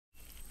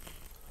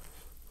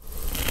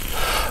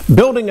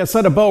Building a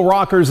set of bow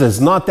rockers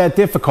is not that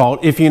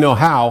difficult if you know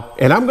how,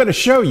 and I'm going to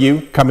show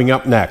you coming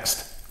up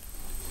next.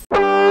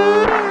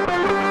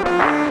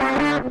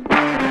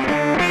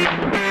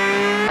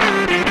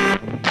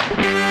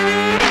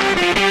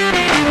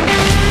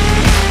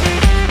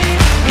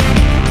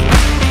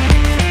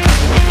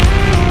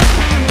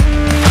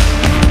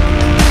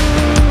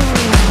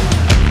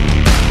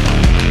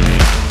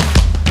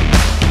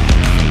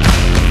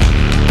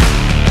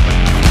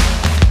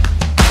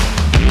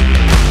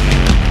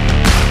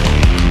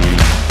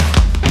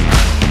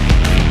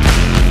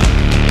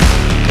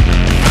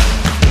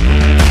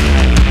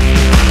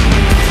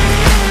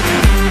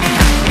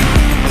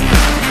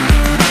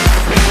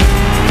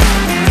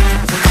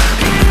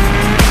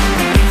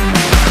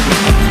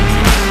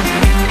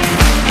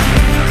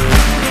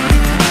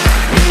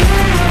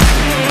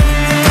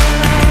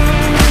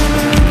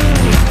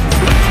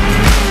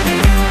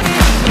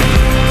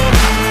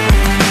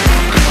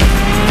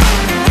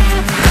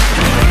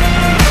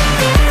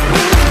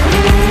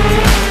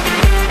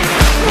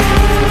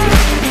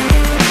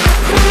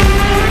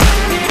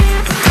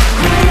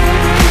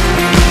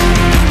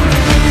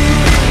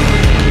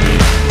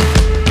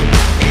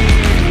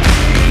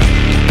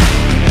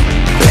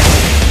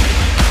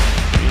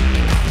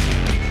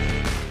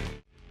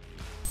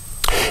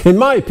 In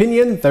my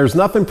opinion, there's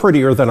nothing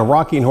prettier than a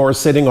rocking horse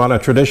sitting on a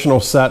traditional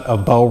set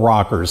of bow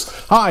rockers.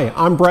 Hi,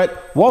 I'm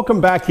Brett. Welcome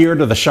back here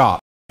to the shop.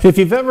 If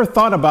you've ever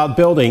thought about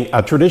building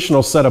a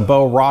traditional set of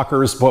bow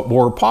rockers but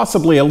were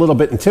possibly a little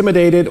bit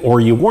intimidated or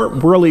you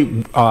weren't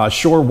really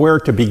sure where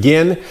to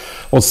begin,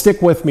 well,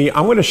 stick with me.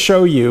 I'm going to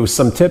show you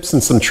some tips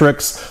and some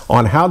tricks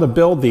on how to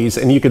build these,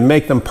 and you can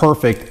make them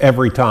perfect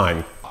every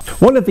time.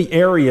 One of the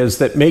areas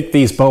that make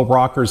these bow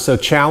rockers so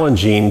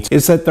challenging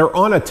is that they're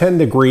on a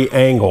 10-degree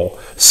angle.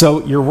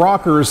 So your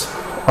rockers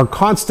are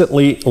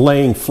constantly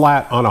laying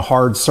flat on a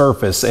hard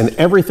surface and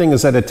everything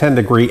is at a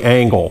 10-degree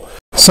angle.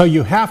 So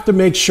you have to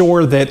make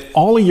sure that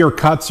all of your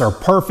cuts are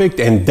perfect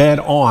and dead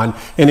on.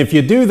 And if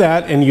you do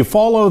that and you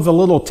follow the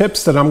little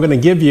tips that I'm going to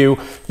give you,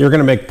 you're going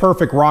to make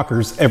perfect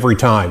rockers every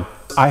time.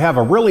 I have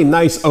a really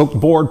nice oak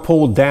board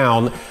pulled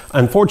down.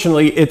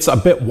 Unfortunately, it's a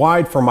bit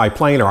wide for my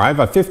planer. I have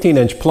a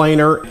 15-inch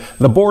planer.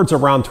 The board's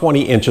around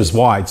 20 inches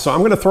wide. So I'm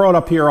going to throw it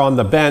up here on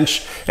the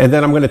bench, and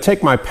then I'm going to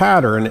take my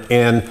pattern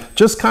and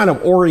just kind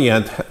of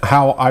orient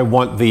how I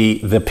want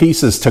the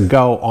pieces to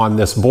go on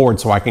this board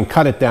so I can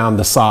cut it down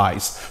to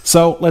size.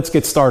 So let's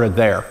get started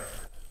there.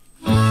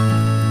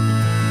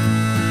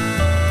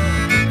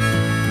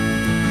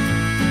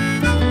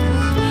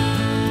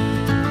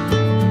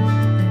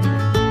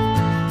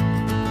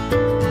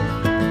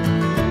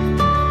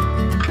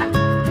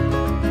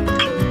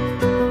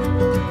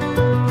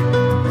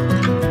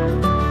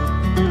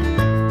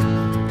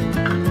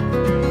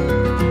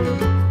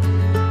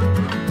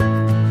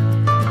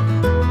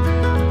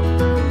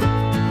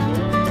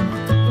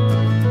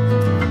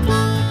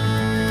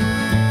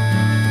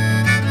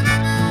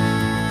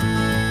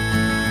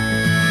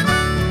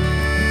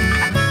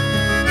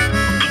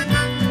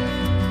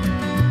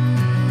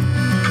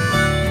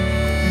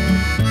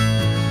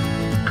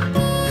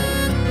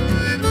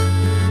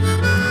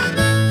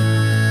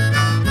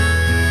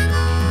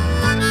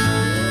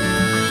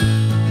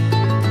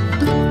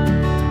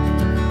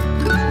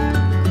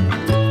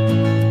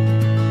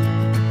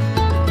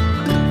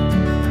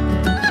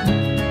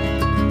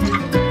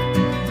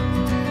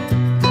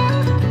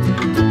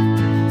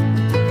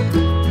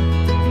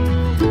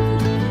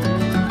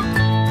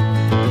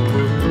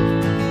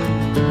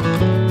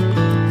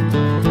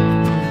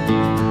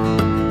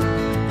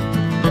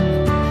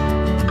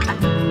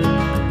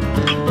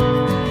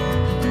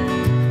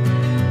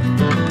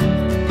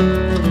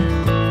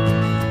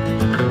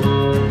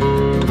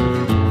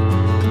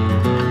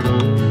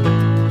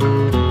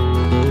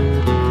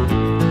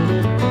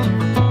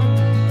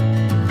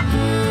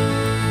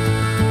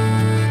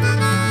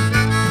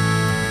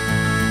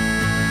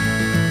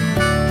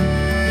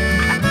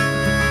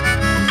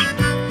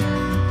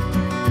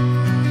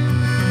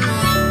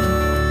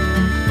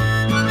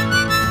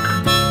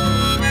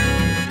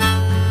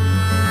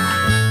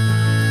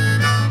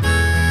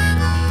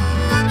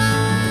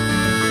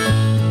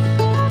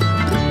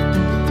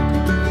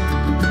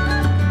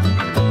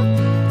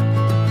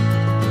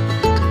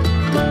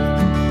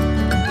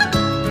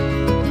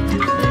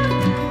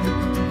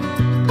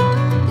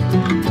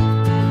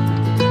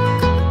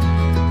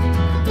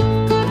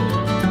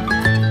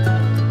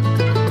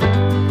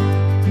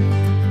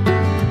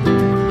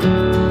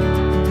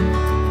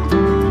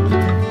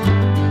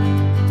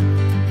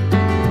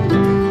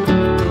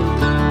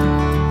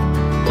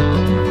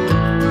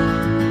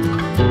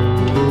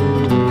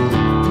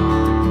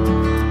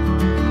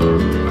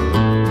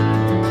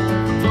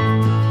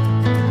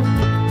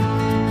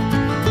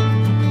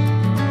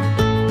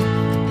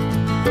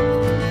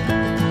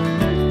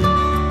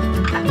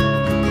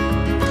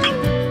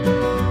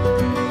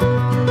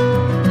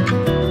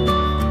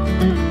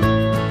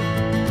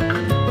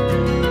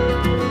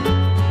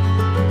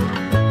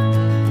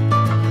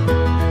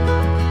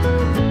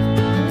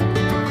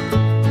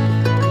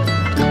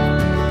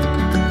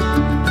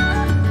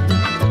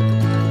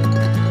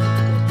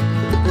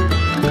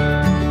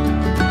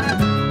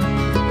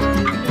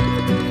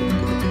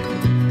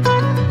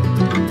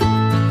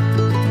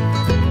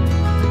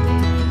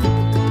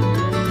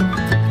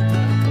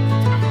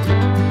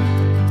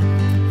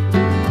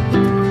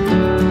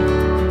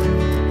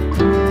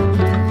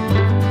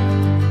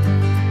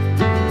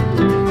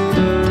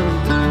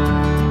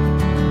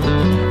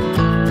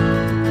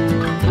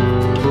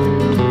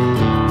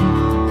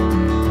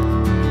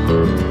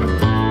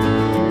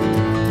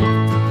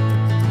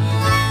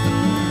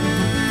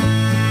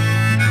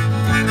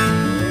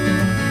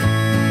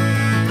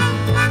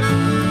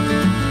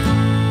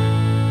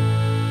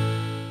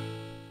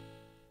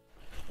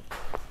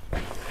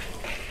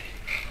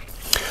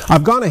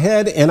 I've gone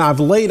ahead and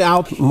I've laid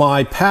out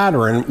my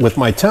pattern with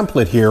my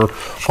template here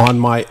on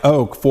my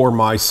oak for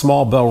my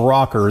small bell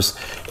rockers.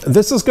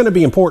 This is going to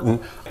be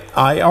important.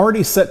 I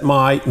already set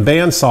my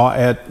bandsaw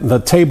at the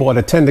table at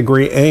a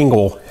 10-degree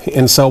angle,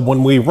 and so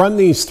when we run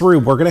these through,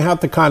 we're going to have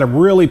to kind of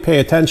really pay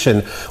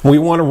attention. We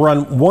want to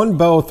run one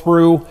bow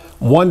through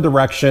one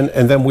direction,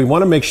 and then we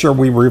want to make sure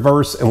we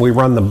reverse and we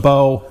run the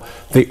bow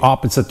the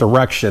opposite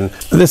direction.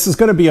 This is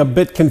going to be a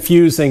bit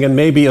confusing, and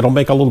maybe it'll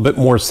make a little bit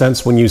more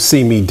sense when you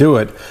see me do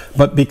it,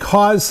 but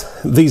because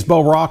these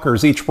bow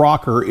rockers, each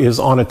rocker is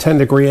on a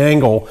 10-degree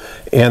angle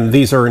and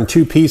these are in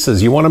two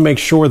pieces, you want to make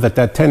sure that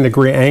that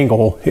 10-degree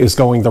angle is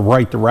going the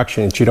right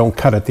direction, that you don't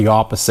cut it the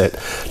opposite.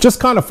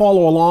 Just kind of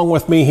follow along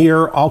with me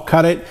here. I'll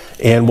cut it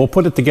and we'll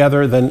put it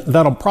together, then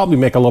that'll probably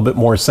make a little bit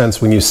more sense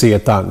when you see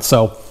it done.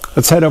 So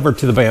let's head over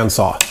to the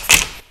bandsaw.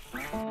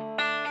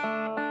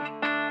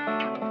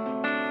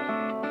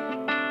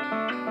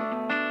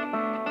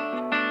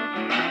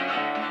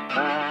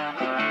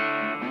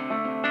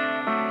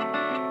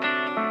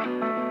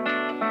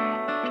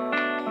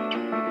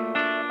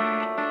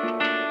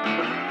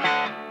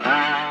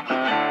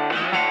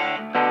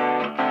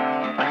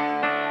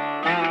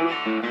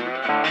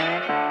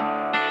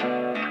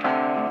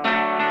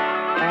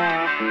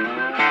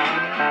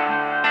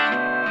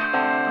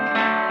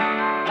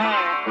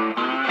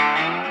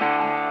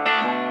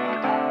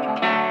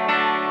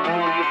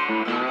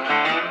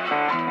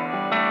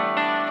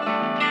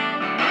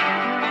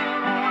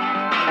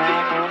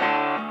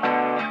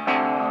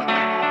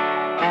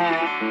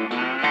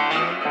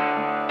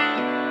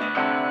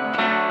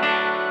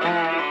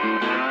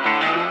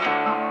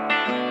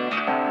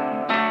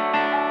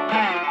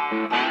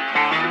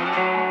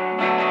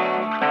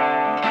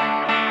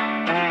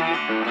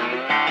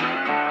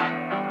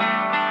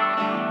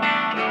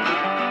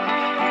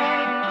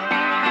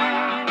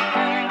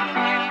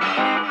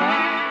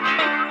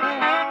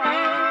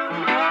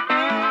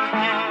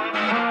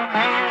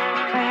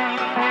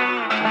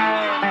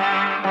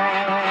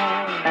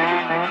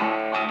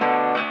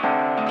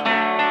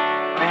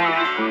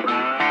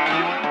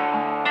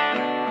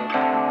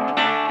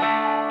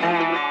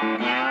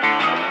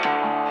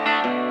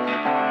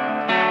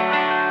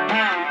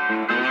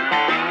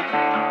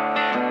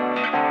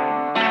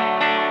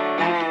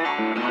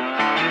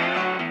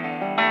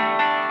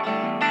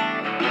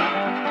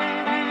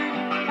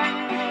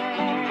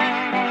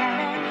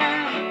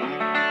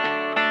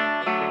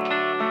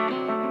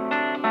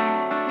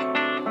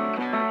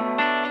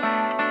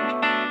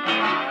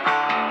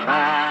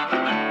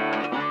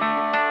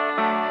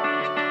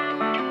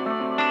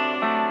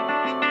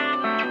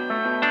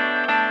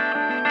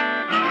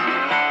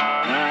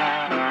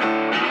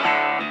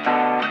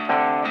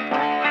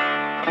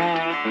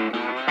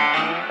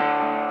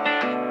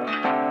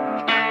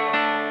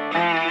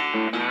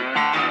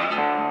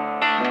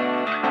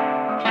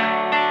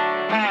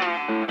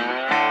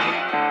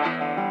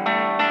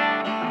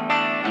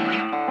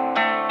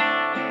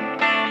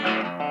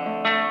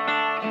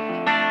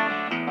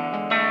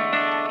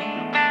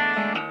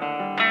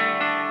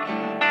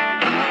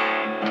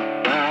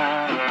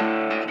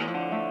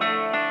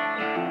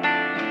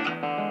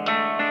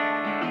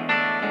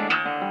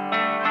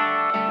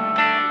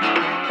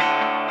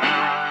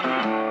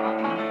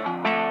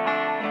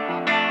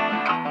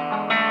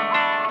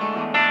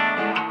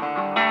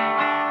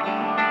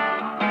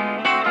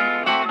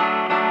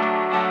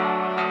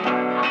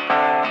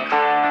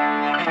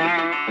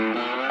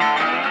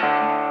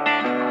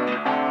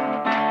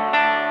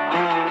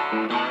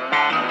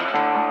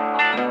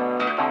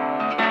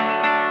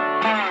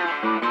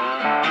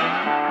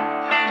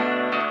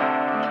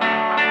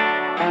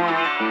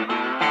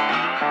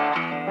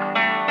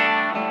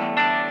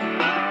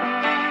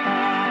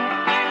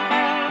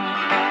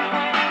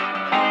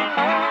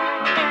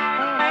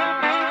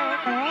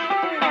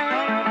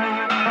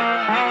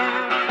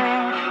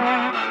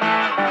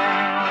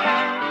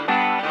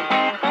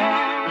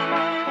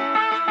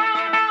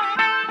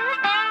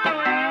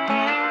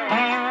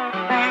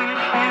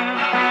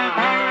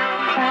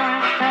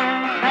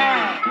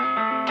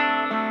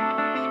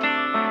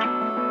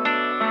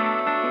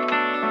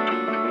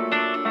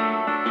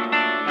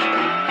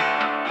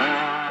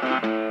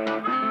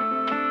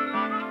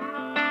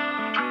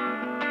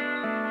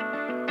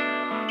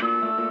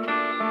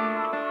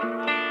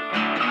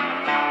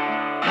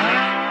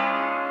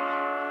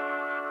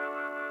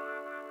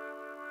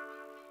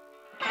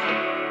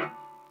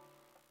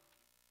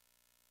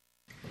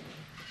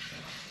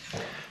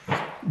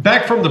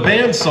 Back from the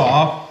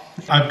bandsaw,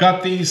 I've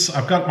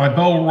got my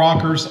bow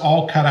rockers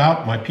all cut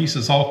out, my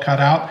pieces all cut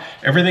out.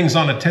 Everything's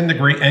on a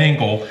 10-degree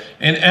angle.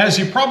 And as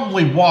you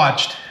probably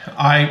watched,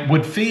 I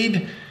would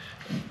feed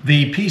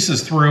the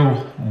pieces through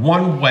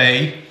one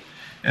way,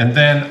 and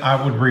then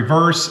I would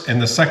reverse,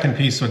 and the second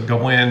piece would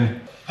go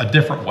in a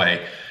different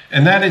way.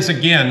 And that is,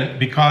 again,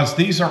 because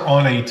these are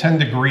on a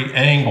 10-degree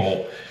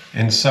angle.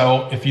 And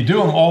so if you do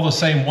them all the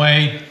same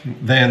way,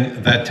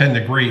 then that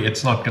 10-degree,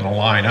 it's not going to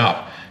line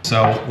up.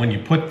 So when you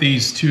put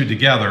these two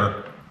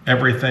together,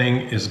 everything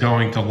is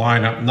going to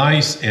line up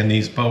nice, and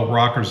these bow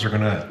rockers are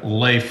going to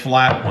lay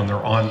flat when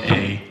they're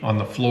on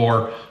the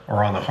floor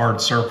or on the hard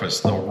surface.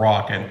 They'll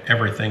rock and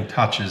everything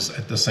touches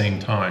at the same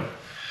time.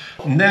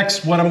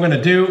 Next, what I'm going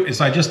to do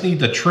is I just need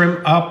to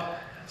trim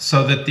up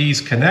so that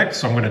these connect.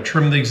 So I'm going to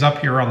trim these up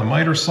here on the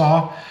miter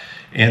saw,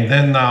 and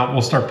then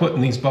we'll start putting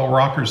these bow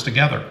rockers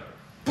together.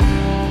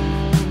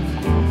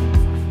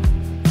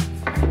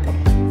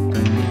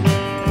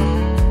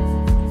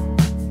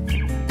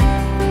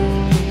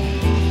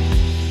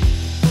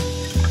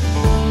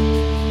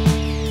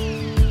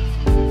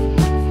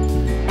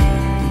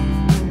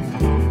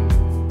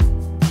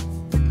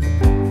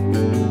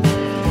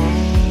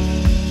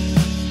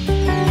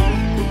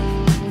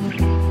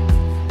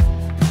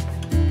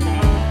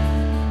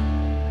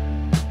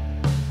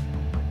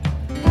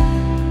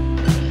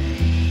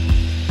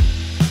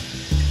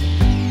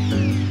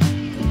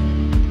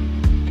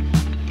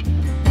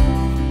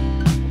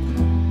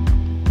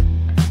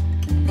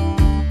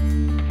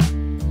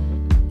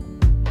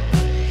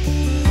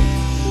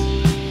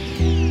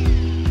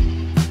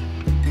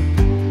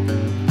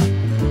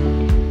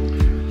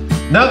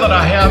 Now that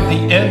I have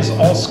the ends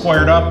all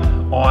squared up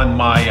on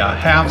my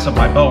halves of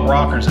my bow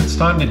rockers, it's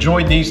time to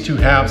join these two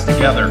halves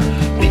together.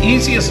 The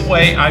easiest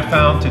way I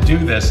found to do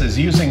this is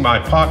using my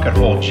pocket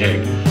hole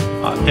jig.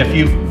 If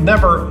you've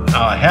never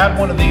had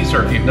one of these,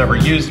 or if you've never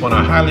used one,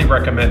 I highly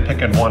recommend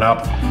picking one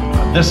up.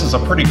 This is a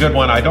pretty good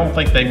one. I don't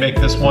think they make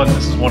this one.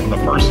 This is one of the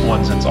first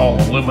ones. It's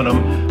all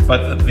aluminum,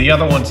 but the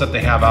other ones that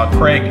they have out,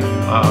 Craig,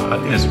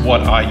 is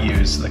what I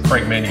use, the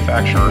Craig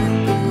manufacturer.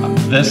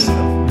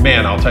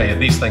 Man, I'll tell you,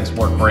 these things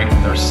work great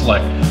and they're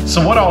slick.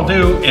 So what I'll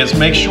do is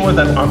make sure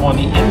that I'm on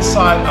the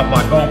inside of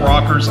my bow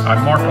rockers. I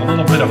mark a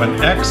little bit of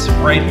an X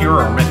right here,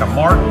 or make a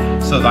mark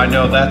so that I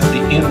know that's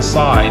the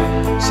inside,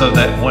 so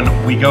that when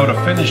we go to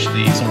finish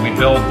these and we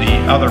build the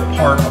other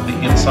part of the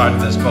inside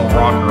of this bow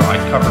rocker, I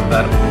covered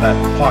that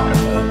pocket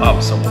hole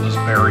up, so we'll just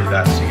bury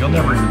that so you'll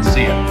never even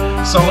see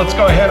it. So let's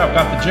go ahead, I've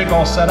got the jig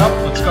all set up.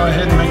 Let's go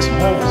ahead and make some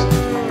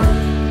holes.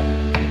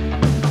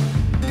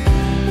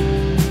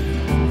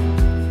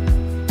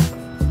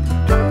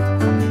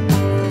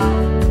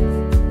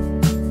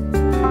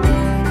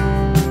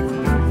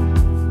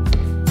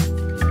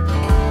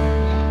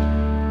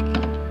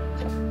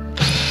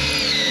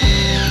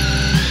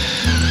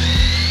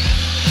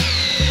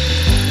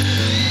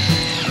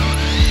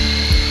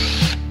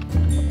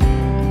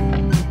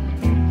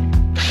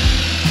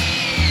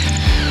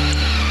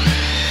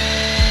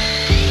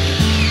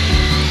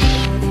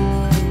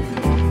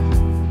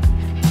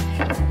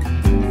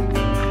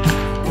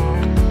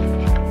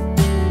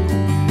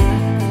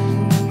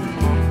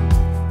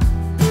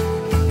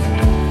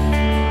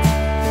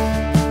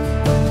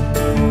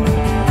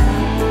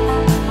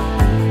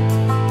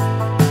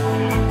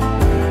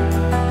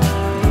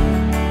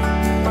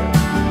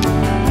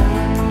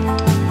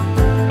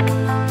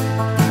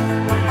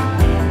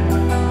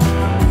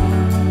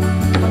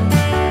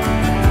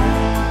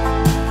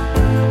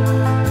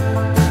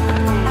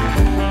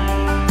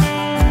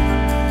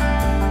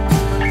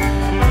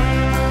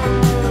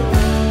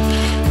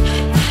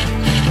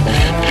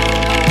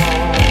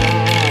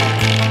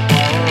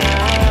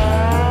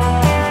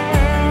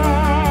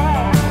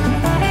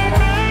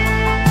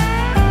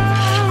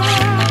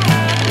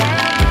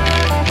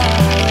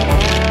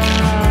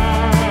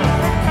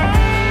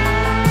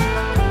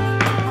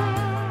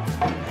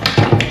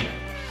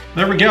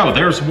 There we go,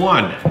 there's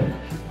one.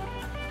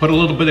 Put a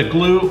little bit of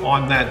glue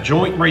on that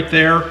joint right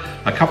there,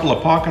 a couple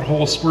of pocket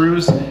hole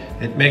screws.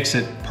 It makes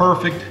it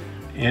perfect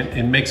and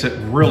it makes it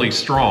really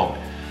strong.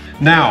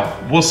 Now,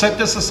 we'll set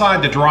this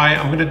aside to dry.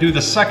 I'm gonna do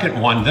the second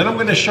one, then I'm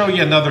gonna show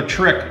you another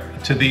trick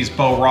to these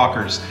bow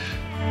rockers.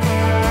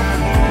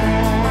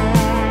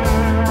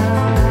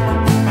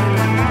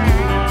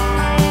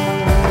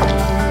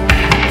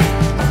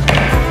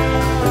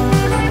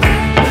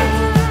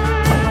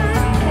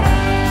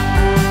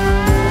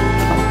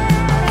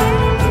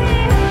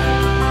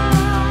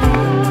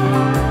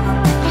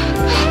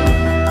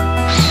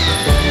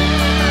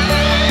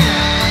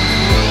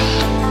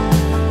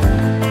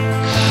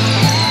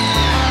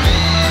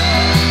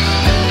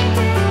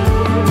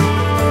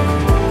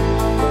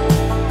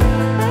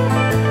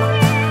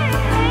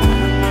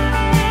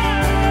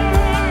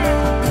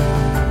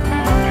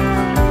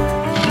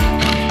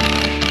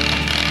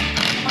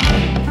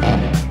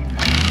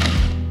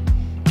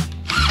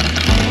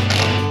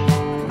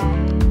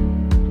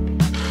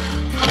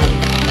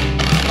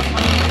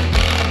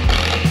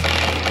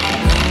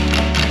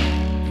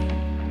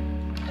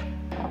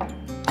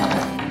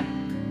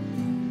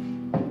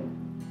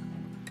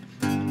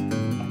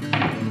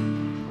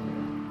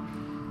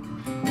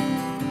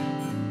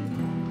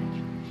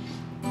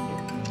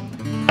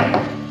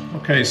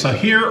 Okay, so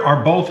here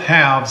are both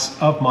halves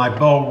of my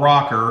bow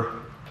rocker.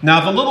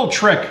 Now the little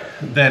trick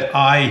that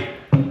I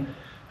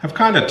have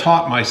kind of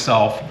taught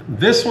myself,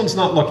 this one's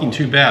not looking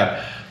too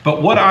bad,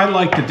 but what I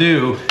like to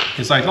do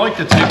is I like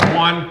to take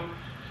one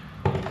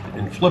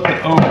and flip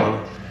it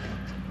over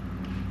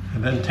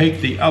and then take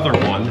the other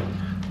one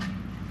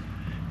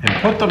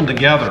and put them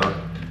together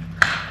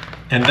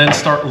and then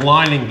start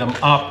lining them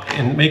up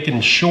and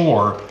making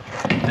sure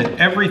that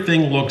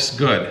everything looks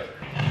good.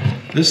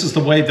 This is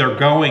the way they're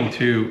going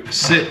to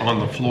sit on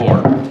the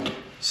floor.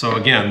 So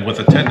again, with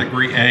a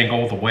 10-degree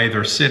angle, the way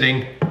they're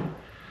sitting,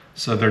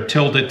 so they're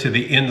tilted to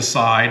the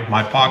inside.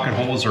 My pocket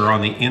holes are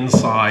on the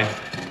inside.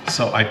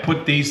 So I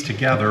put these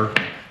together,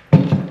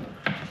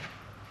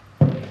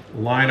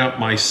 line up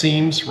my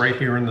seams right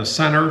here in the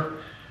center,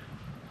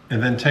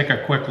 and then take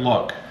a quick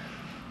look.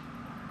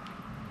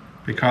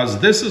 Because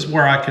this is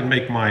where I can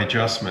make my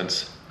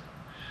adjustments.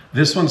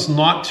 This one's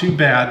not too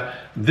bad.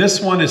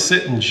 This one is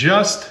sitting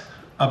just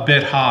a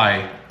bit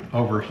high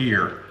over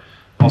here.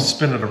 I'll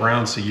spin it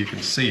around so you can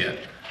see it.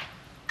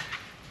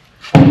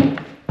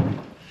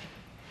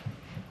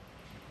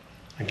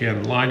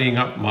 Again, lining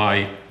up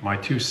my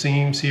two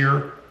seams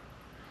here.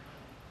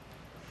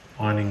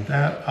 Lining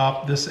that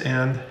up this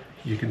end.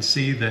 You can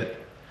see that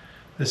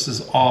this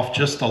is off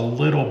just a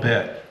little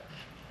bit,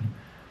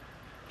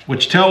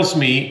 which tells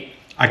me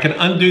I can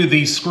undo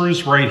these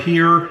screws right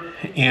here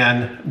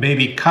and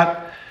maybe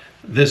cut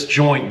this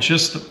joint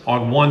just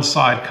on one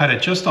side, cut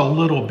it just a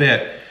little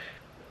bit,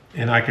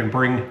 and I can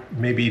bring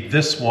maybe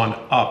this one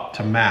up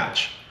to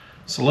match.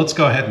 So let's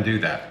go ahead and do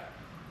that.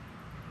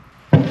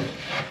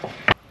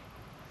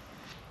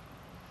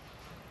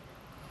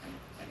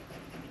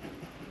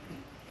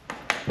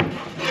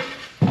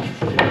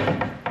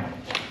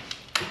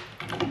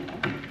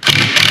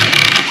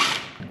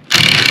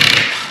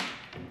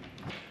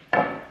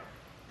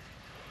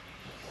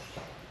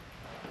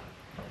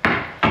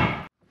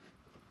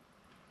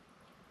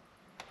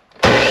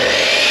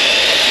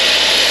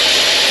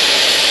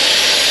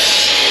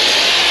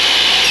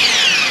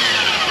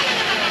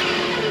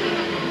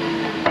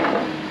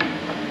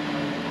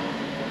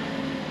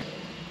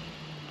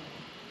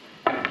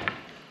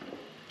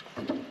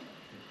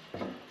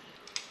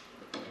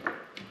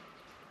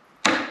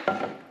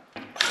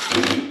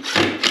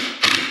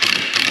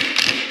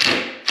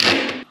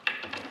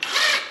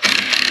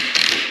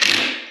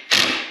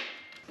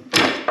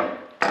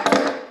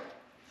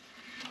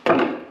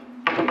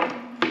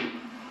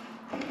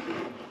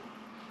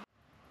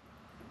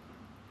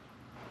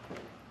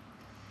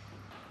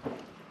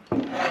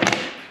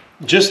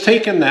 Just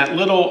taking that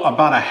little,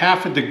 about a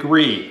half a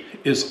degree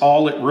is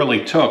all it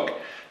really took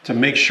to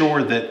make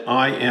sure that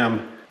I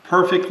am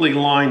perfectly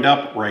lined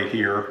up right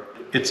here.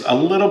 It's a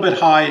little bit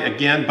high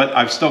again, but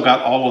I've still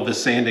got all of the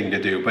sanding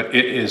to do, but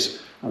it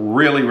is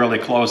really, really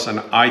close, and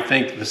I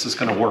think this is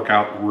going to work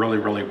out really,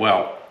 really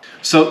well.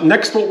 So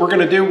next, what we're going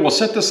to do, we'll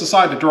set this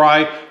aside to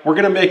dry. We're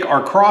going to make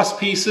our cross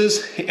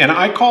pieces, and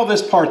I call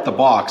this part the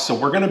box. So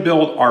we're going to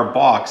build our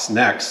box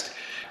next,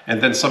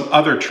 and then some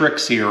other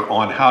tricks here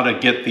on how to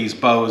get these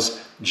bows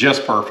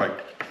just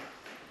perfect.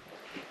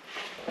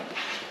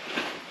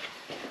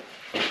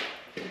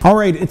 All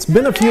right, it's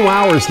been a few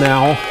hours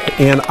now,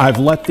 and I've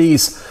let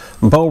these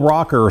bow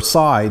rocker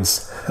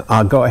sides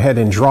go ahead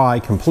and dry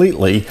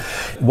completely.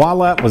 While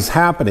that was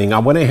happening, I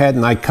went ahead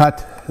and I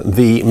cut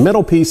the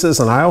middle pieces,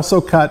 and I also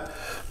cut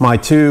my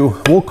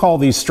two, we'll call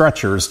these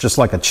stretchers, just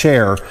like a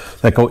chair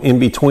that go in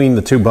between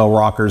the two bow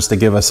rockers to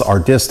give us our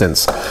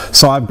distance.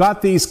 So I've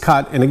got these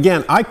cut, and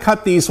again, I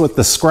cut these with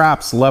the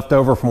scraps left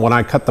over from when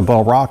I cut the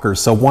bow rockers.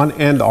 So one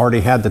end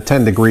already had the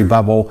 10-degree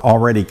bevel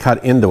already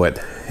cut into it.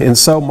 And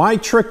so my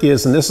trick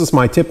is, and this is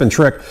my tip and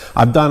trick,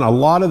 I've done a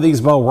lot of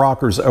these bow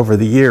rockers over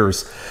the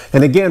years.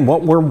 And again,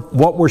 what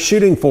we're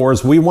shooting for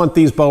is we want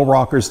these bow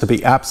rockers to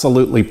be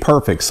absolutely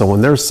perfect. So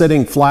when they're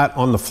sitting flat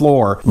on the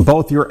floor,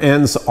 both your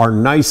ends are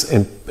nice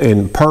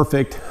and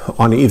perfect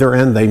on either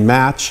end. They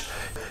match.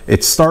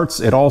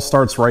 It all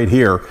starts right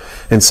here.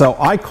 And so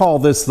I call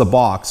this the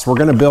box. We're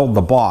going to build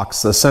the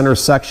box, the center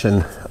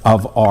section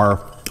of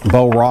our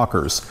bow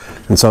rockers.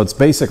 And so it's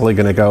basically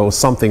going to go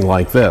something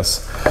like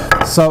this.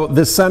 So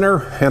this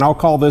center, and I'll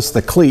call this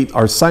the cleat,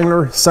 our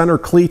center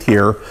cleat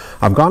here,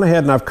 I've gone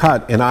ahead and I've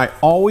cut, and I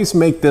always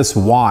make this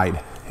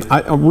wide.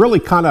 I really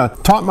kind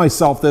of taught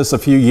myself this a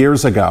few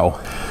years ago.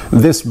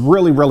 This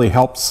really, really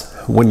helps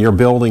when you're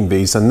building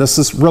these, and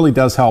this really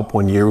does help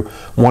when you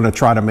want to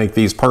try to make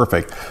these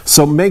perfect.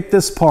 So make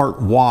this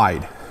part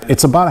wide.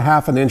 It's about a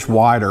 ½ inch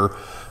wider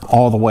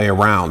all the way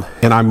around.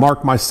 And I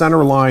mark my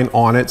center line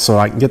on it so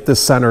I can get this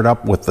centered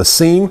up with the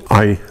seam.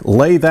 I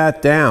lay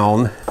that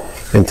down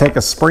and take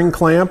a spring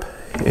clamp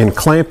and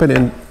clamp it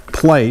in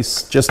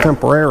place just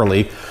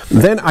temporarily.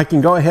 Then I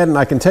can go ahead and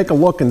I can take a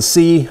look and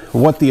see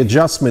what the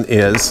adjustment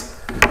is.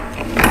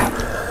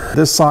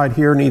 This side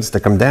here needs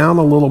to come down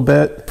a little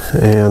bit,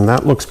 and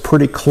that looks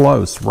pretty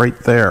close right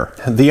there.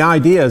 The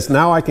idea is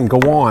now I can go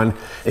on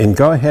and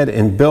go ahead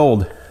and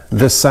build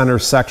this center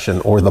section,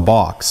 or the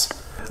box.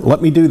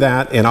 Let me do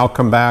that, and I'll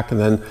come back and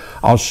then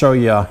I'll show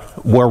you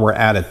where we're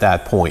at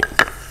that point.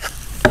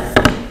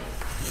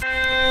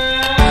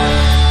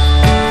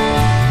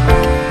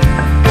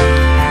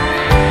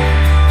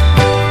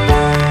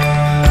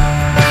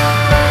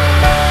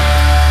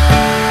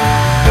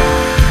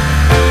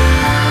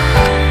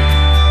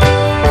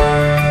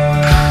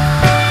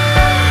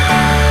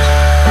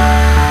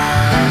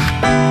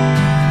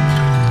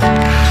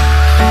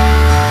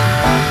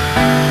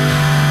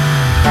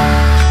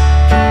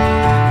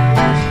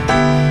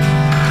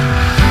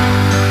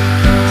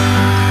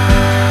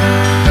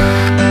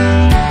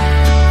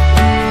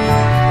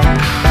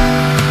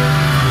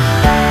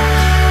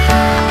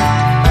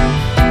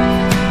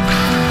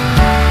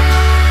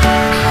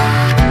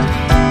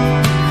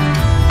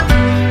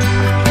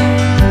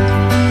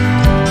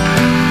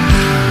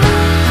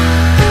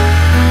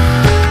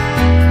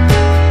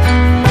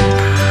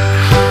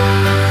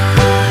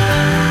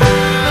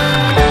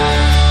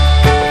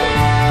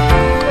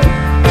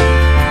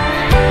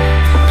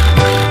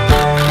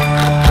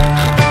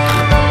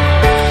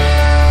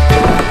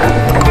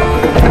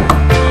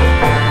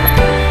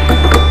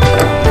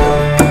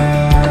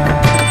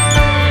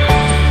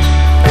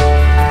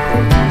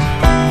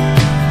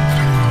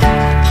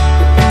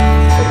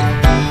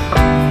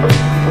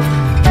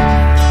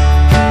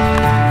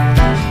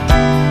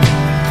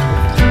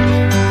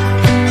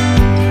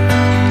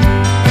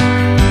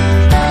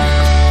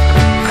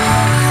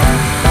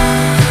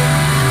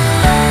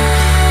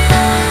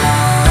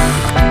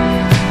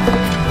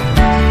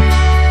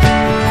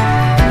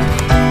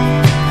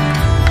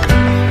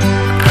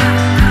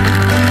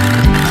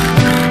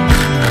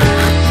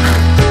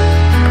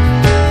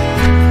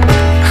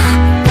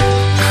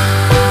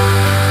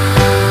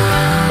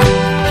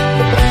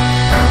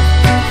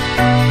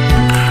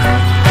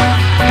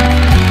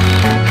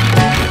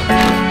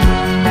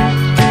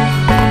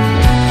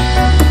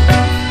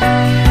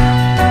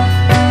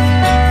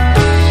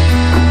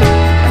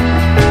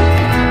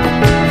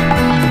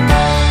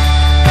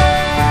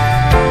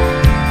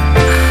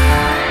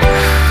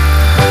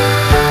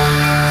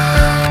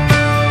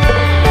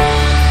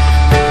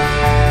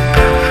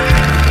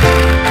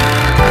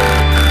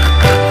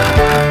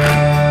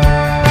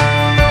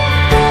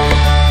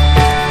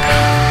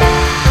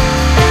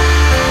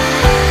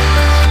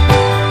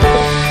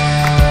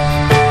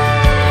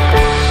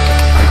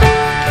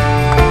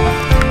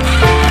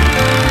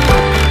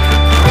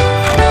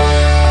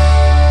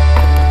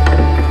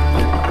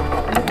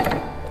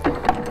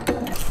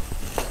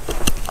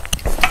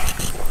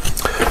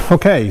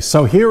 Okay,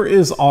 so here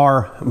is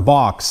our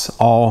box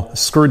all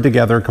screwed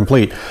together,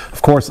 complete.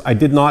 Of course, I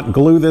did not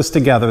glue this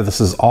together. This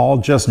is all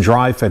just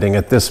dry fitting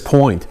at this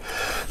point.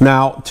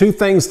 Now, two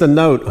things to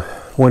note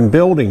when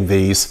building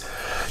these.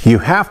 You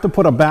have to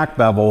put a back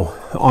bevel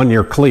on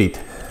your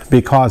cleat,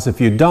 because if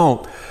you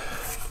don't,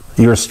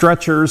 your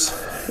stretchers,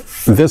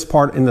 this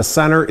part in the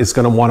center is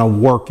going to want to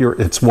work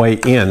its way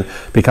in,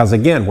 because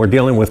again, we're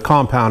dealing with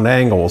compound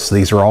angles.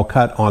 These are all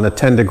cut on a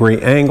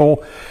 10-degree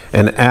angle,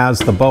 and as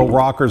the bow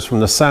rockers from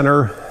the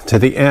center to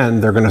the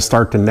end, they're going to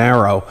start to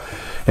narrow,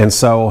 and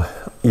so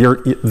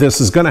this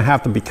is going to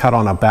have to be cut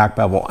on a back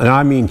bevel, and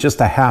I mean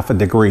just a ½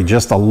 degree,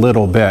 just a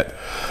little bit.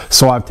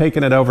 So I've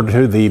taken it over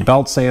to the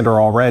belt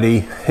sander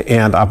already,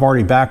 and I've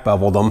already back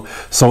beveled them.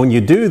 So when you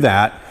do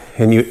that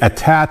and you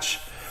attach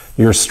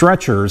your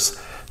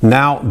stretchers,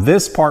 now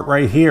this part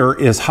right here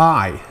is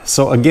high.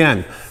 So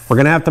again, we're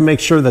going to have to make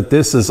sure that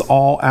this is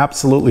all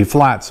absolutely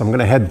flat. So I'm going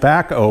to head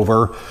back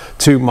over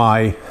to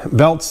my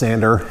belt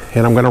sander,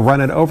 and I'm going to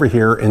run it over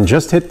here and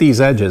just hit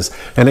these edges.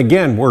 And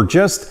again, we're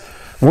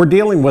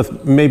dealing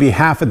with maybe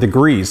 ½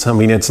 degree. I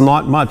mean, it's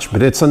not much,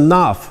 but it's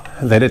enough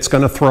that it's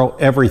going to throw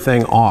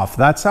everything off.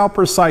 That's how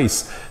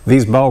precise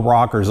these bow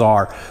rockers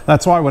are.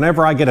 That's why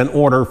whenever I get an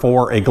order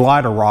for a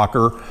glider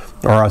rocker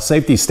or a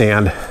safety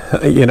stand,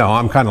 you know,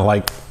 I'm kind of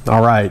like,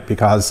 all right,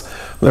 because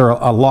they're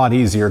a lot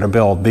easier to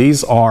build.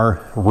 These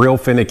are real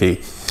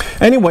finicky.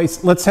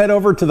 Anyways, let's head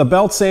over to the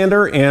belt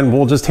sander and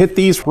we'll just hit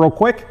these real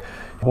quick.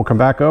 We'll come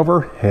back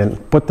over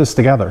and put this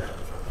together.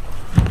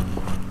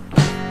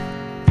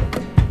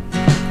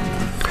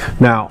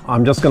 Now,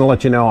 I'm just going to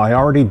let you know, I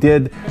already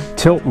did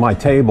tilt my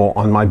table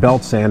on my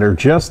belt sander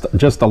just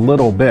a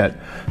little bit.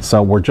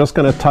 So we're just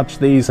going to touch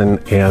these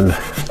and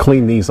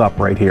clean these up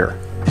right here.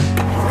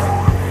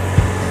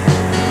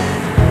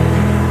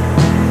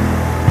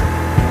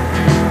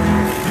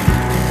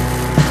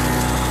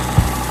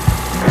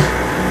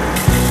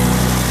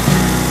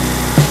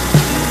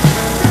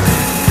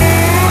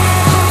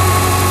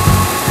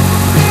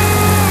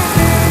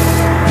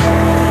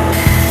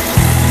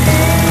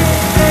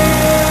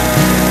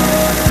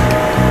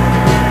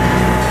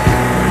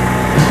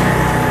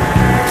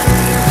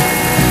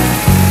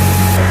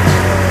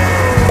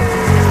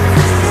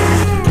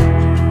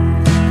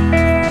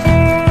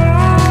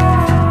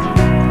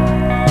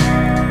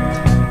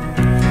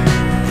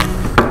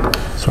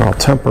 So I'll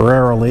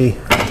temporarily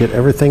get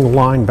everything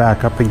lined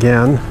back up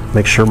again,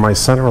 make sure my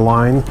center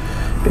line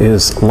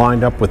is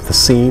lined up with the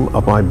seam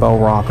of my bow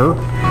rocker.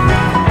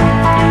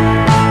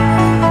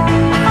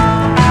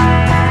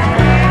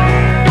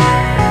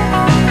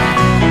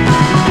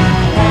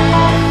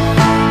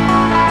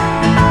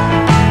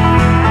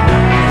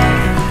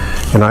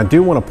 And I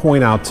do want to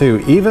point out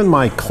too, even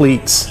my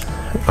cleats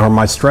or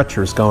my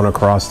stretchers going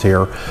across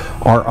here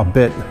are a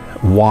bit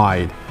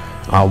wide.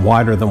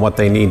 Wider than what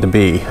they need to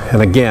be.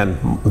 And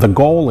again, the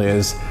goal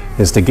is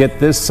to get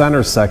this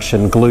center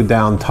section glued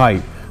down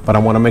tight, but I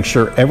want to make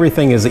sure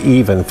everything is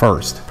even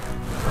first.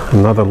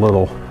 Another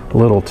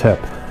little tip.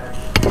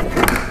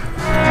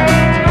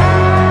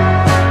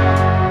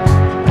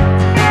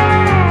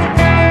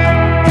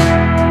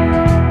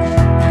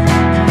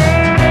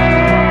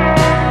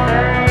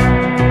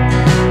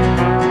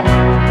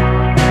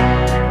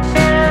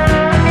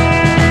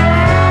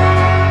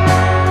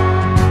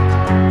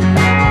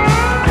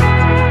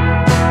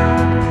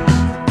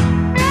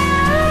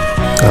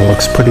 That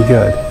looks pretty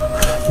good.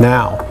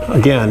 Now,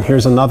 again,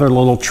 here's another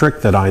little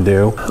trick that I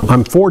do.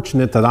 I'm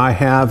fortunate that I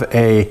have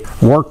a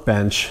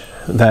workbench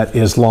that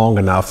is long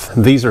enough.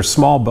 These are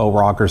small bow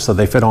rockers, so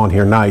they fit on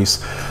here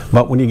nice.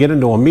 But when you get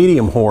into a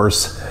medium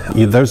horse,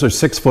 those are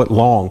 6 foot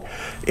long,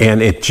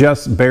 and it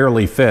just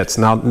barely fits.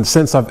 Now,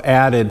 since I've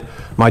added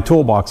my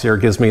toolbox here,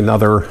 it gives me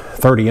another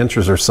 30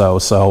 inches or so,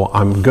 so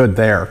I'm good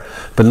there.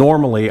 But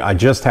normally, I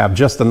just have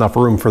just enough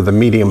room for the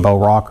medium bow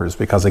rockers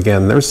because,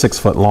 again, they're 6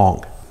 foot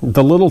long.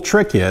 The little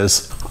trick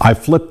is I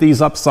flip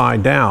these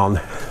upside down,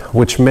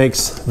 which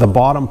makes the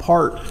bottom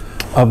part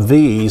of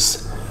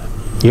these,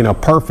 you know,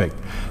 perfect.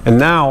 And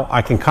now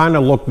I can kind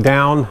of look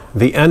down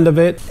the end of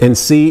it and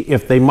see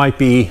if they might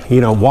be,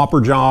 you know, whopper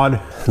jawed.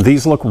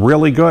 These look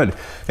really good.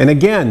 And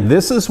again,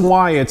 this is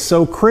why it's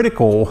so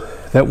critical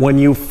that when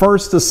you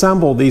first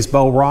assemble these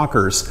bow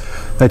rockers,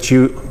 that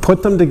you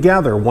put them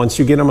together once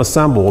you get them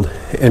assembled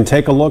and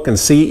take a look and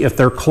see if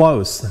they're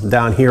close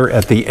down here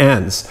at the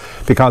ends.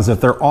 Because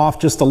if they're off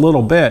just a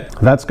little bit,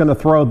 that's going to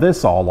throw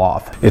this all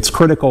off. It's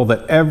critical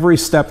that every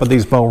step of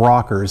these bow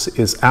rockers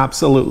is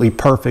absolutely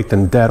perfect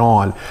and dead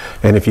on.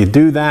 And if you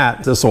do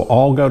that, this will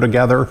all go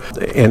together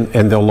and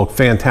they'll look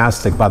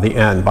fantastic by the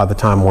end, by the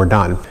time we're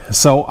done.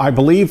 So I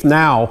believe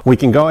now we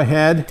can go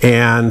ahead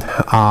and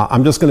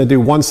I'm just going to do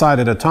one side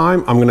at a time.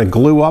 time, I'm going to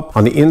glue up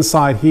on the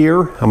inside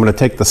here. I'm going to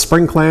take the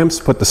spring clamps,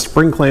 put the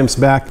spring clamps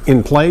back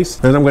in place.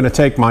 Then I'm going to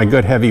take my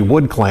good heavy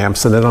wood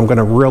clamps, and then I'm going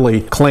to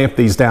really clamp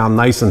these down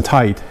nice and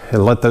tight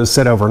and let those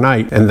sit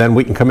overnight. And then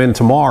we can come in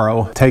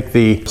tomorrow, take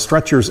the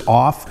stretchers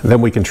off,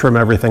 then we can trim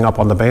everything up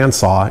on the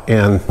bandsaw,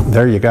 and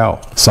there you go.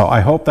 So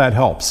I hope that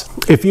helps.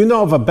 If you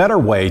know of a better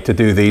way to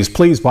do these,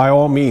 please by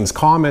all means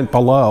comment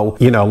below.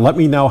 Let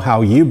me know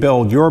how you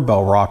build your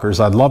bow rockers.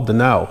 I'd love to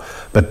know.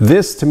 But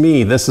this, to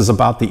me, this is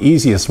about the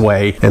easiest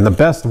way and the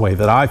best way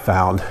that I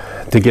found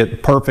to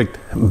get perfect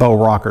bow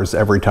rockers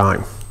every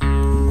time.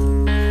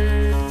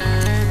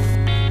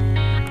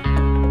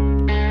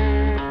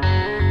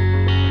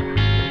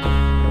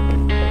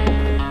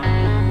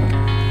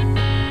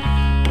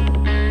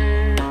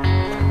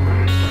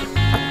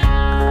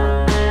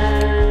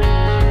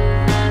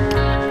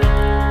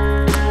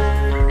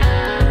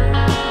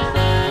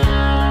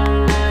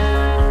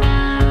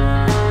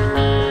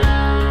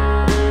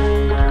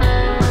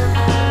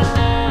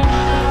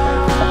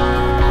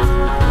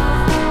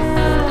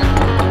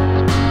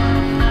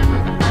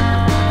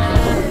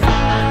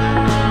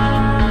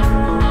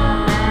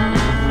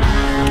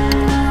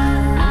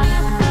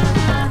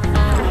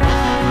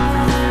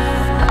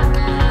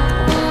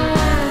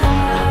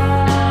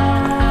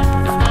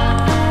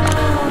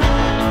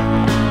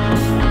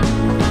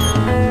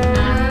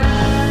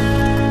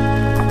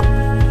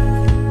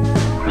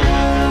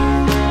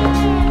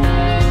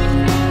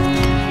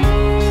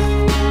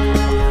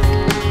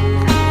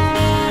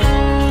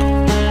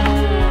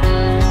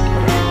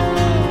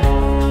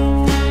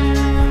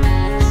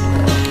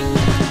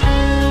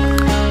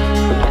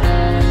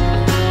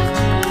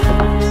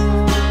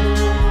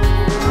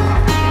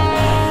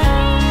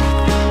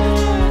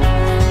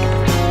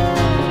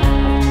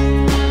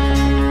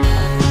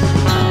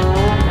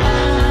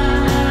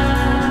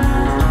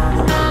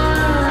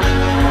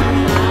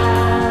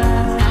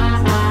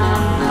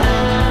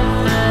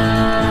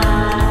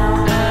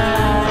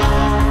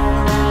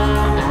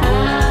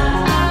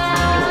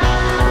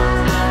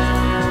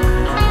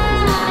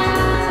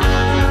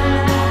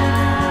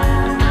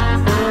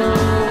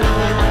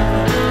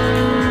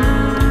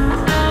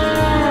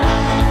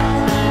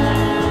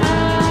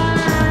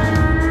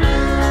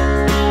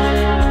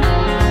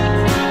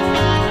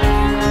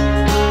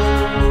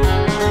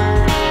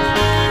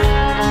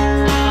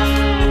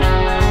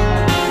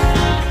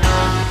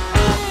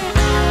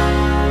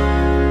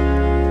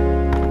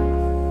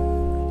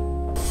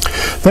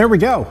 There we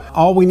go.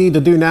 All we need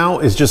to do now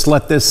is just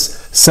let this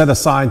set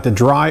aside to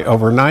dry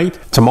overnight.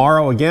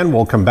 Tomorrow again,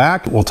 we'll come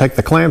back, we'll take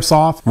the clamps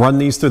off, run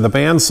these through the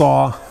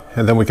bandsaw,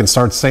 and then we can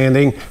start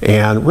sanding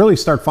and really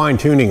start fine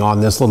tuning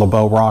on this little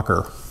bow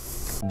rocker.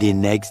 The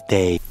next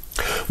day.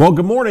 Well,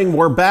 good morning.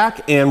 We're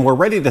back and we're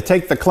ready to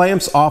take the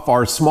clamps off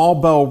our small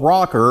bow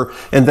rocker,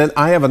 and then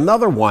I have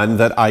another one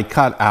that I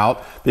cut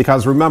out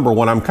because remember,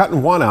 when I'm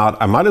cutting one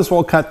out, I might as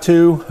well cut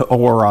 2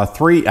 or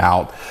 3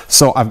 out.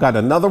 So I've got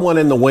another one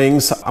in the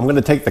wings. I'm going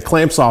to take the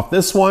clamps off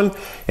this one,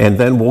 and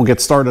then we'll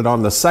get started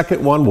on the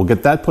second one. We'll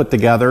get that put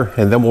together,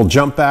 and then we'll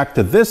jump back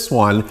to this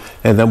one,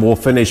 and then we'll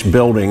finish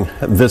building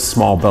this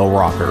small bow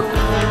rocker.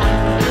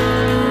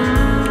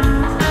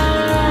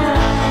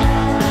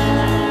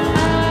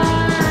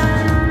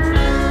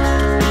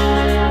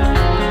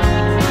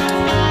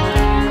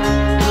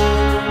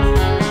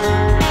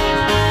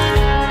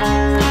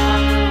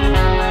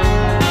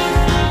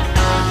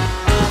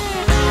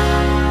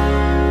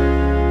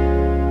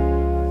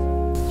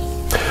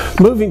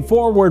 Moving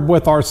forward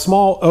with our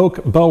small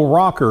oak bow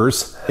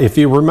rockers, if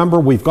you remember,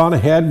 we've gone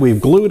ahead, we've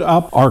glued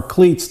up our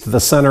cleats to the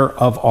center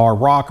of our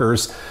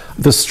rockers.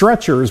 The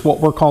stretchers,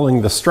 what we're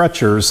calling the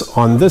stretchers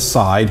on this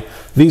side,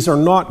 these are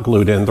not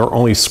glued in, they're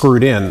only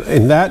screwed in.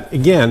 And that,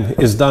 again,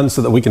 is done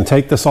so that we can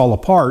take this all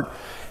apart.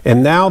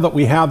 And now that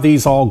we have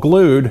these all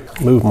glued,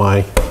 move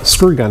my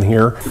screw gun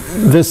here,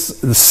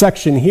 this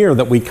section here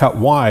that we cut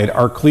wide,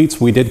 our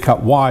cleats we did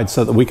cut wide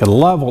so that we could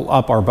level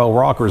up our bow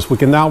rockers. We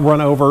can now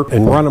run over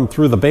and run them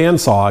through the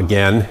bandsaw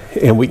again,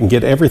 and we can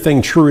get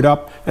everything trued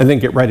up and then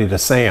get ready to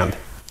sand.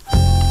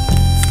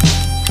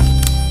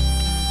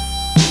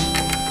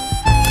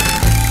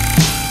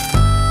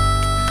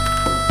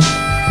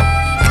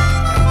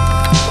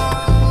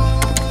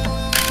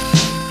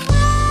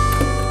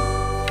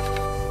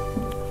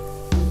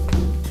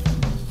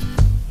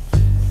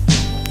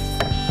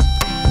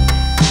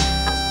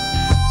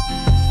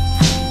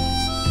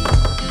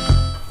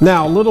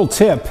 Now, a little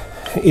tip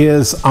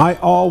is I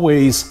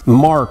always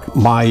mark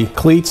my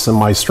cleats and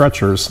my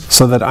stretchers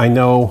so that I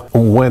know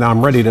when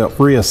I'm ready to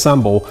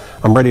reassemble,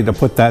 I'm ready to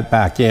put that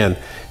back in.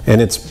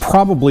 And it's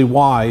probably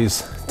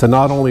wise to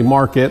not only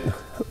mark it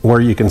where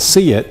you can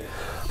see it,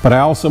 but I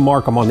also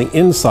mark them on the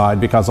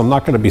inside because I'm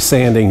not going to be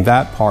sanding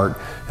that part.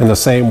 And the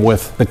same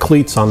with the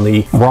cleats on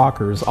the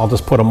rockers. I'll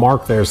just put a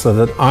mark there so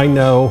that I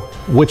know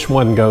which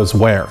one goes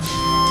where.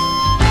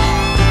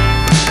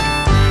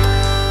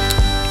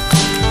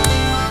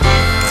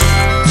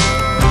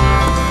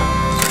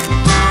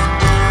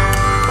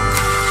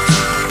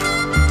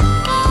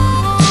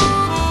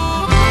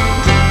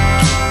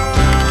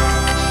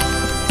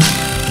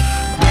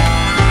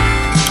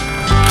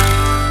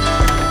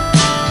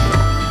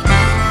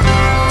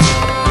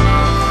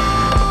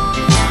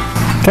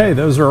 Okay,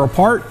 those are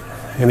apart.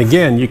 And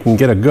again, you can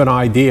get a good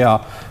idea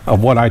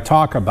of what I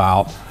talk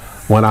about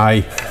when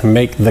I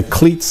make the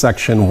cleat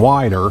section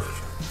wider.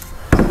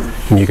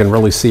 And you can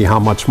really see how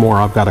much more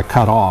I've got to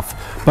cut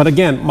off. But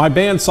again, my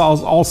bandsaw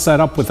is all set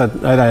up with at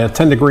a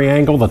 10-degree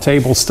angle. The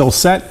table's still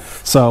set,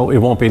 so it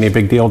won't be any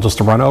big deal just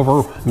to run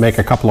over, make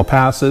a couple of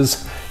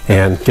passes,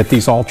 and get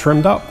these all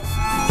trimmed up.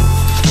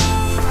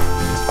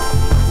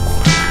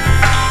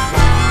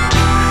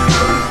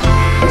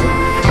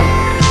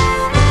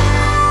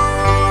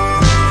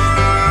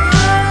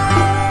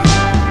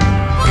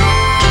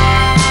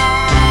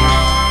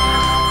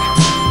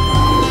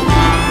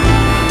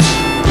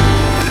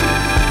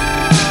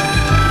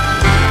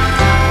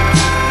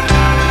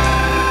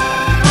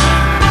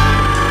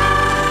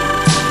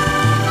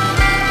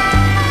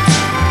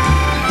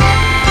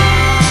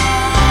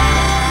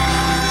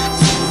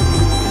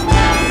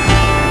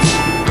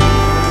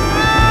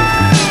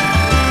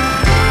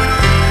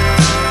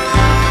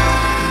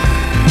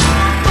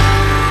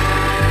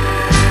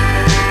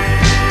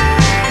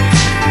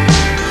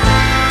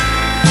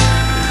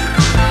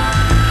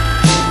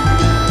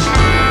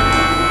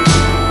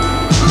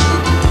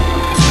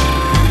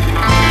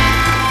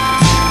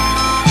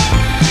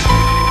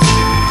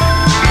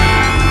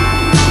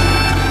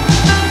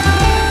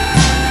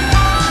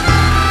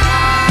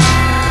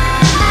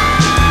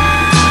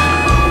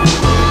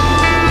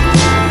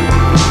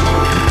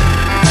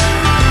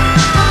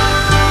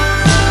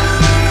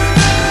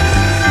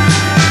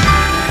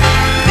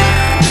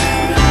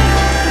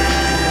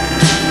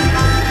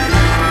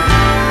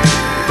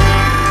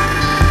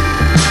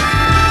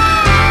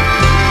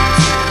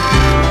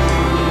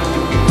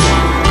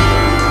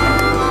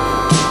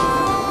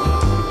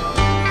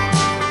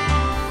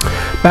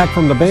 Back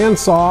from the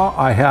bandsaw,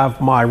 I have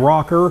my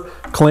rocker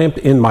clamped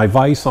in my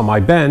vise on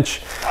my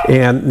bench,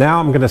 and now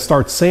I'm going to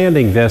start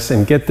sanding this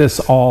and get this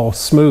all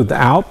smoothed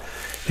out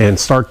and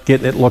start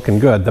getting it looking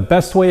good. The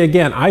best way,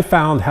 again, I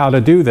found how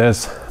to do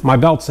this, my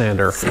belt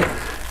sander.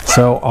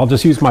 So I'll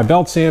just use my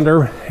belt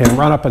sander and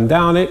run up and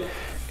down it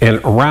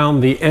and around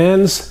the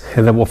ends,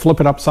 and then we'll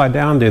flip it upside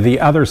down to the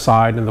other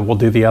side, and then we'll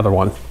do the other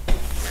one.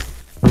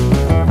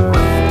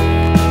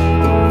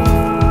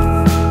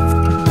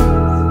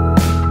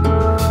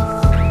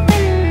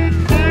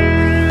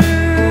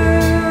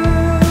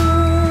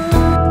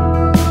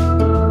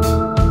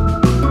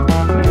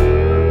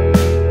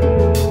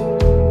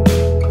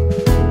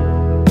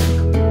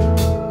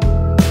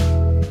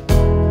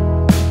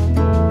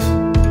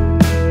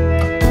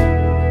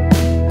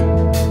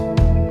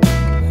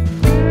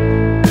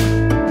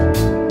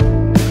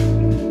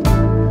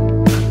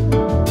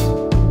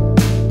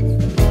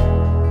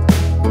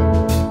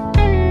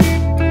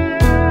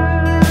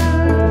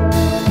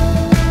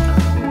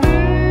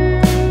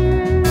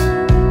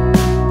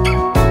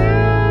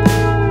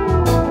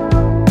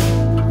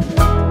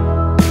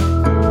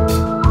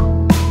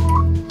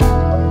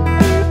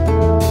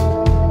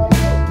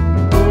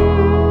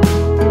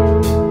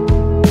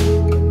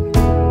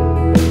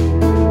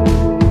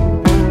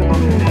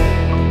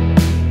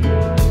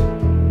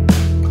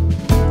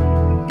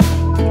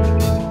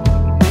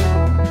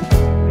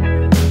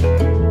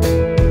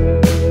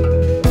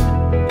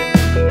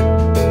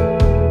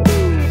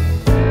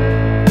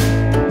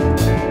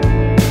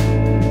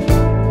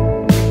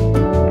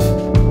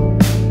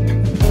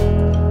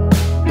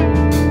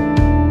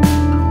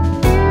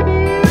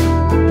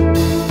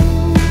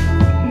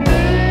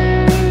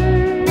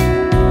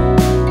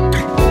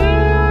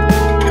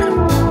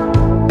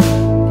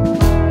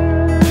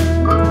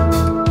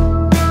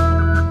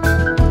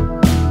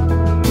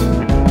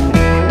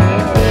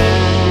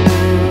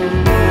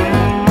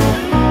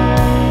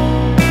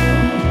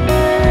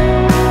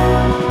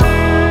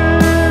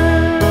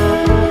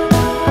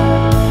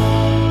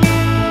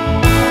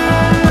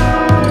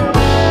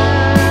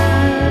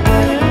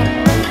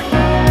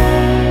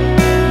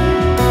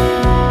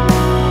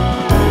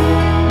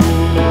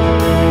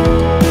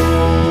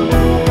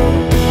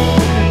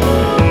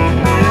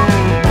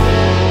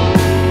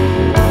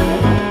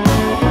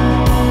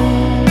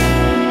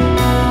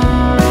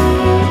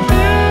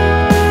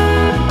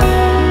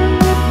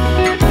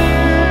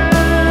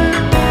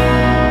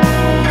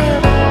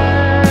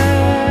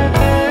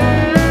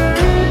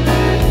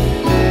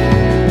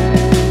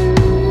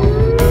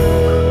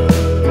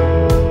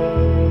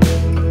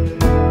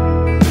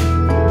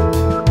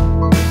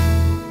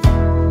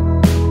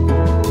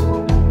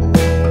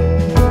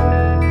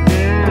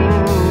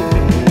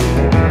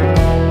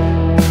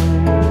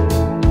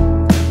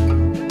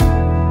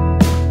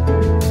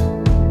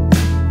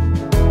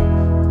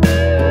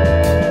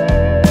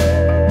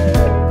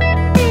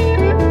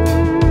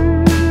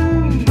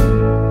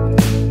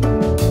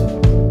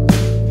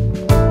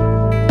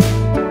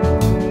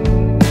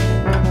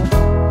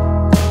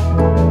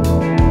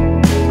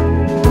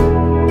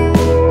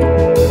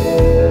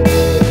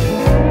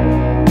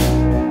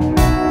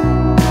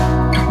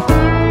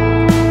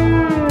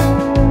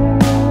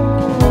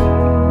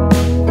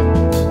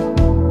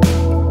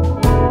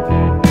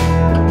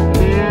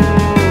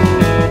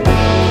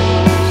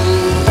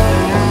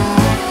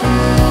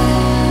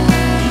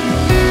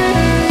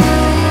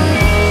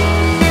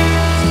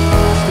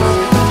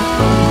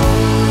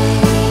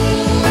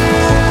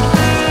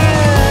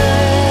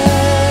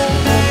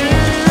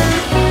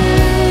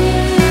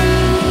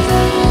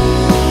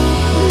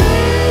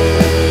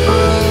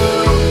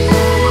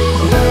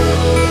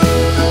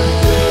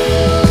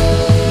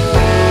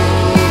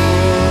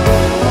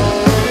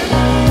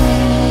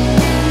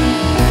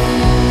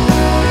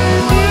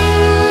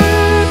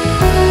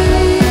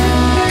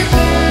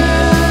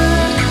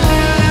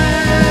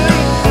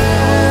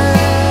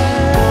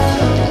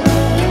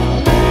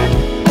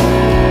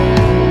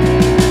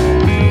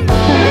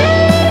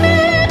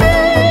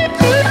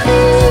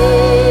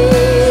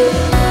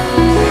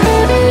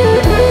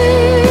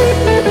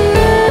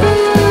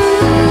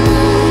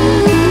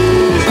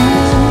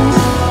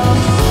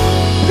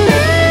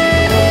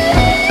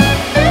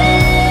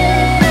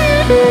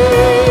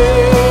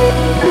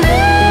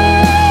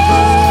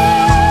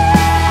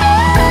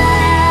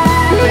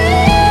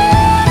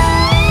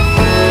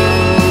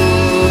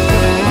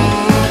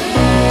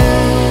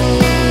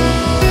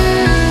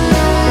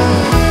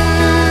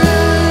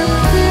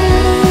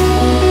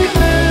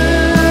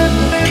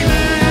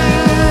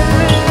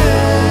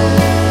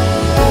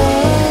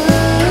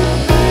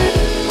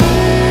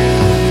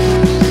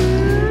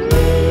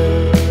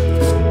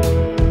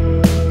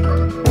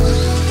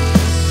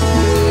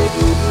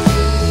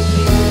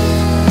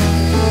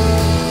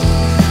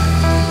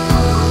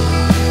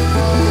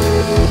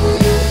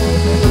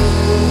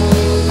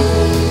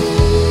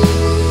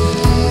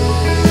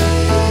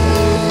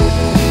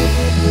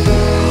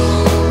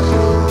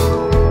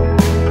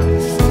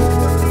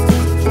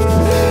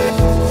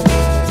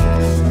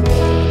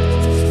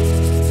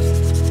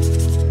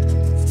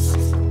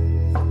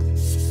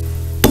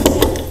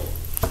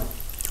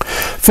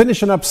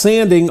 Finishing up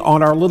sanding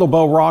on our little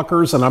bow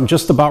rockers, and I'm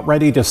just about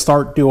ready to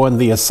start doing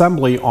the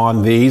assembly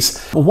on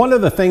these. One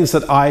of the things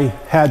that I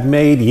had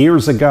made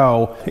years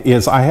ago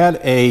is I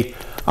had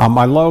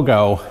my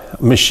logo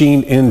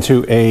machined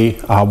into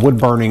a wood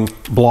burning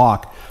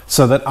block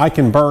so that I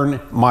can burn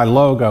my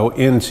logo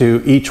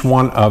into each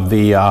one of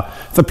the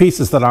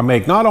pieces that I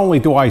make. Not only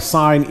do I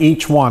sign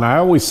each one, I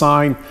always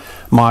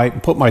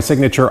put my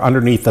signature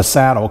underneath the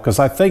saddle, because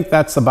I think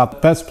that's about the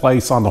best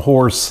place on the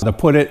horse to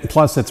put it,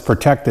 plus it's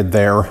protected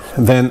there.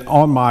 Then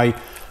on my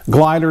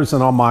gliders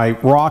and on my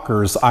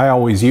rockers, I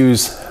always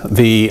use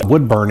the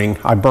wood burning.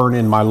 I burn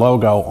in my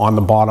logo on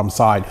the bottom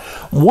side.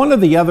 One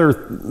of the other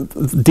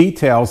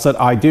details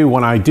that I do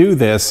when I do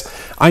this,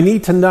 I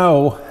need to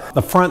know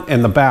the front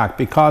and the back,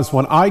 because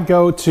when I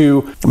go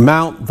to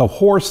mount the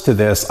horse to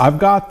this, I've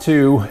got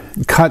to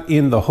cut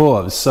in the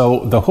hooves.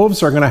 So the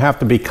hooves are going to have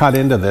to be cut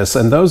into this,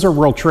 and those are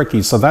real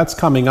tricky. So that's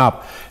coming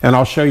up, and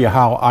I'll show you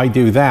how I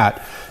do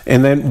that.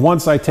 And then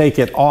once I take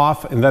it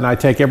off, and then I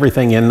take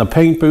everything in the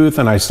paint booth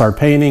and I start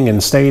painting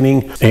and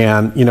staining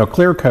and, you know,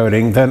 clear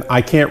coating, then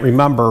I can't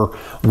remember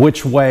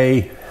which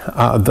way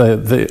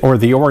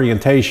the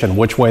orientation,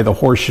 which way the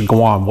horse should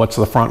go on, what's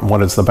the front and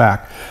what is the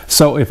back.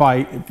 So if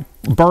I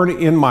burn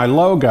in my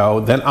logo,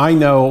 then I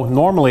know,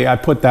 normally I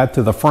put that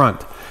to the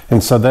front,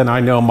 and so then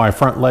I know my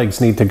front legs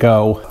need to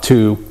go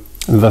to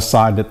the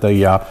side that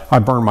I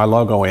burn my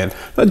logo in.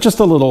 But just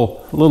a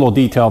little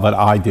detail that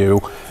I do,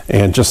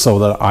 and just so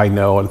that I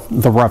know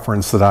the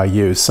reference that I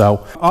use.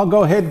 So I'll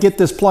go ahead and get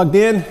this plugged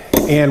in,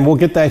 and we'll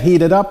get that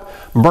heated up,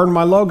 burn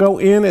my logo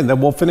in, and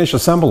then we'll finish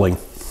assembling.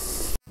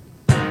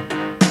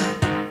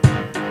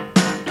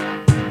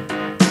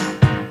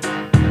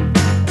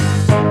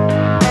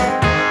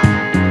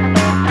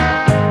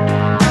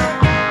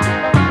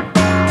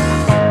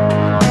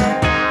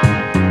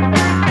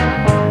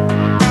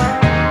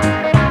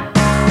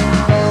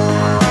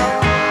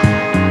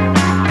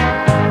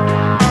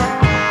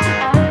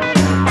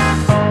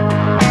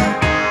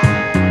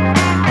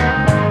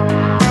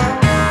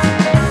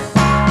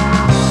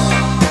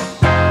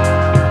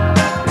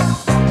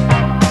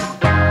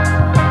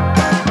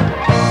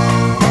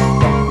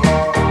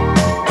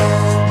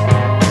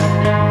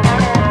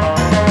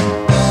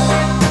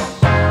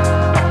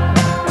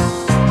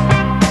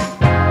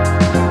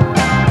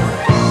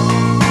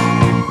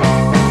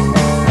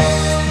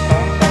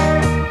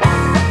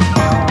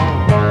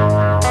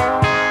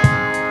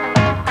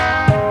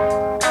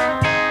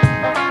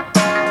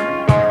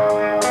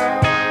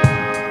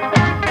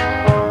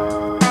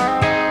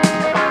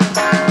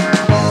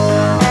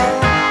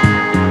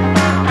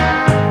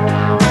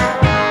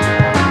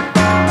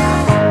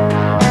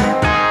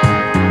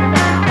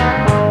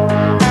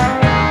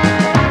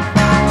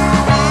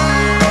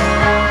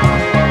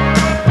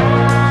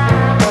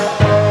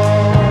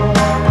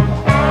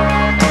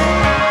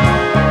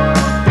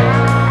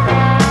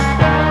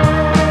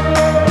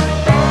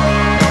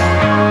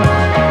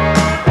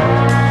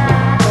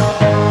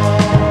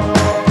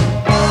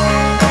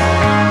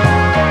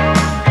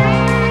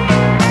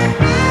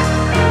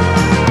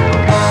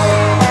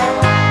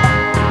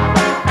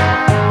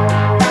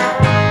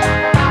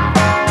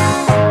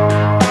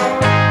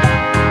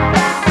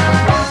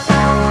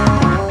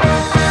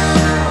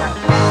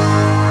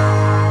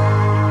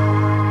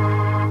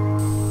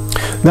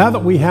 Now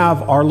that we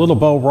have our little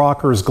bow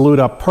rockers glued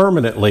up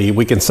permanently,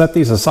 we can set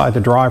these aside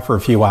to dry for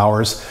a few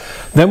hours.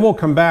 Then we'll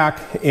come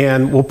back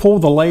and we'll pull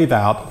the lathe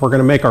out. We're going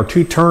to make our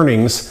 2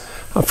 turnings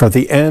for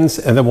the ends,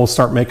 and then we'll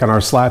start making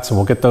our slats and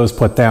we'll get those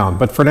put down.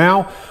 But for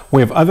now,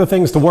 we have other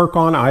things to work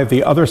on. I have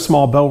the other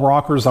small bow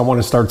rockers I want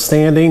to start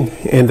standing,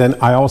 and then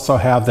I also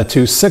have the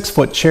 2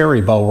 6-foot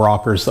cherry bow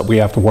rockers that we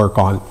have to work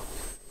on.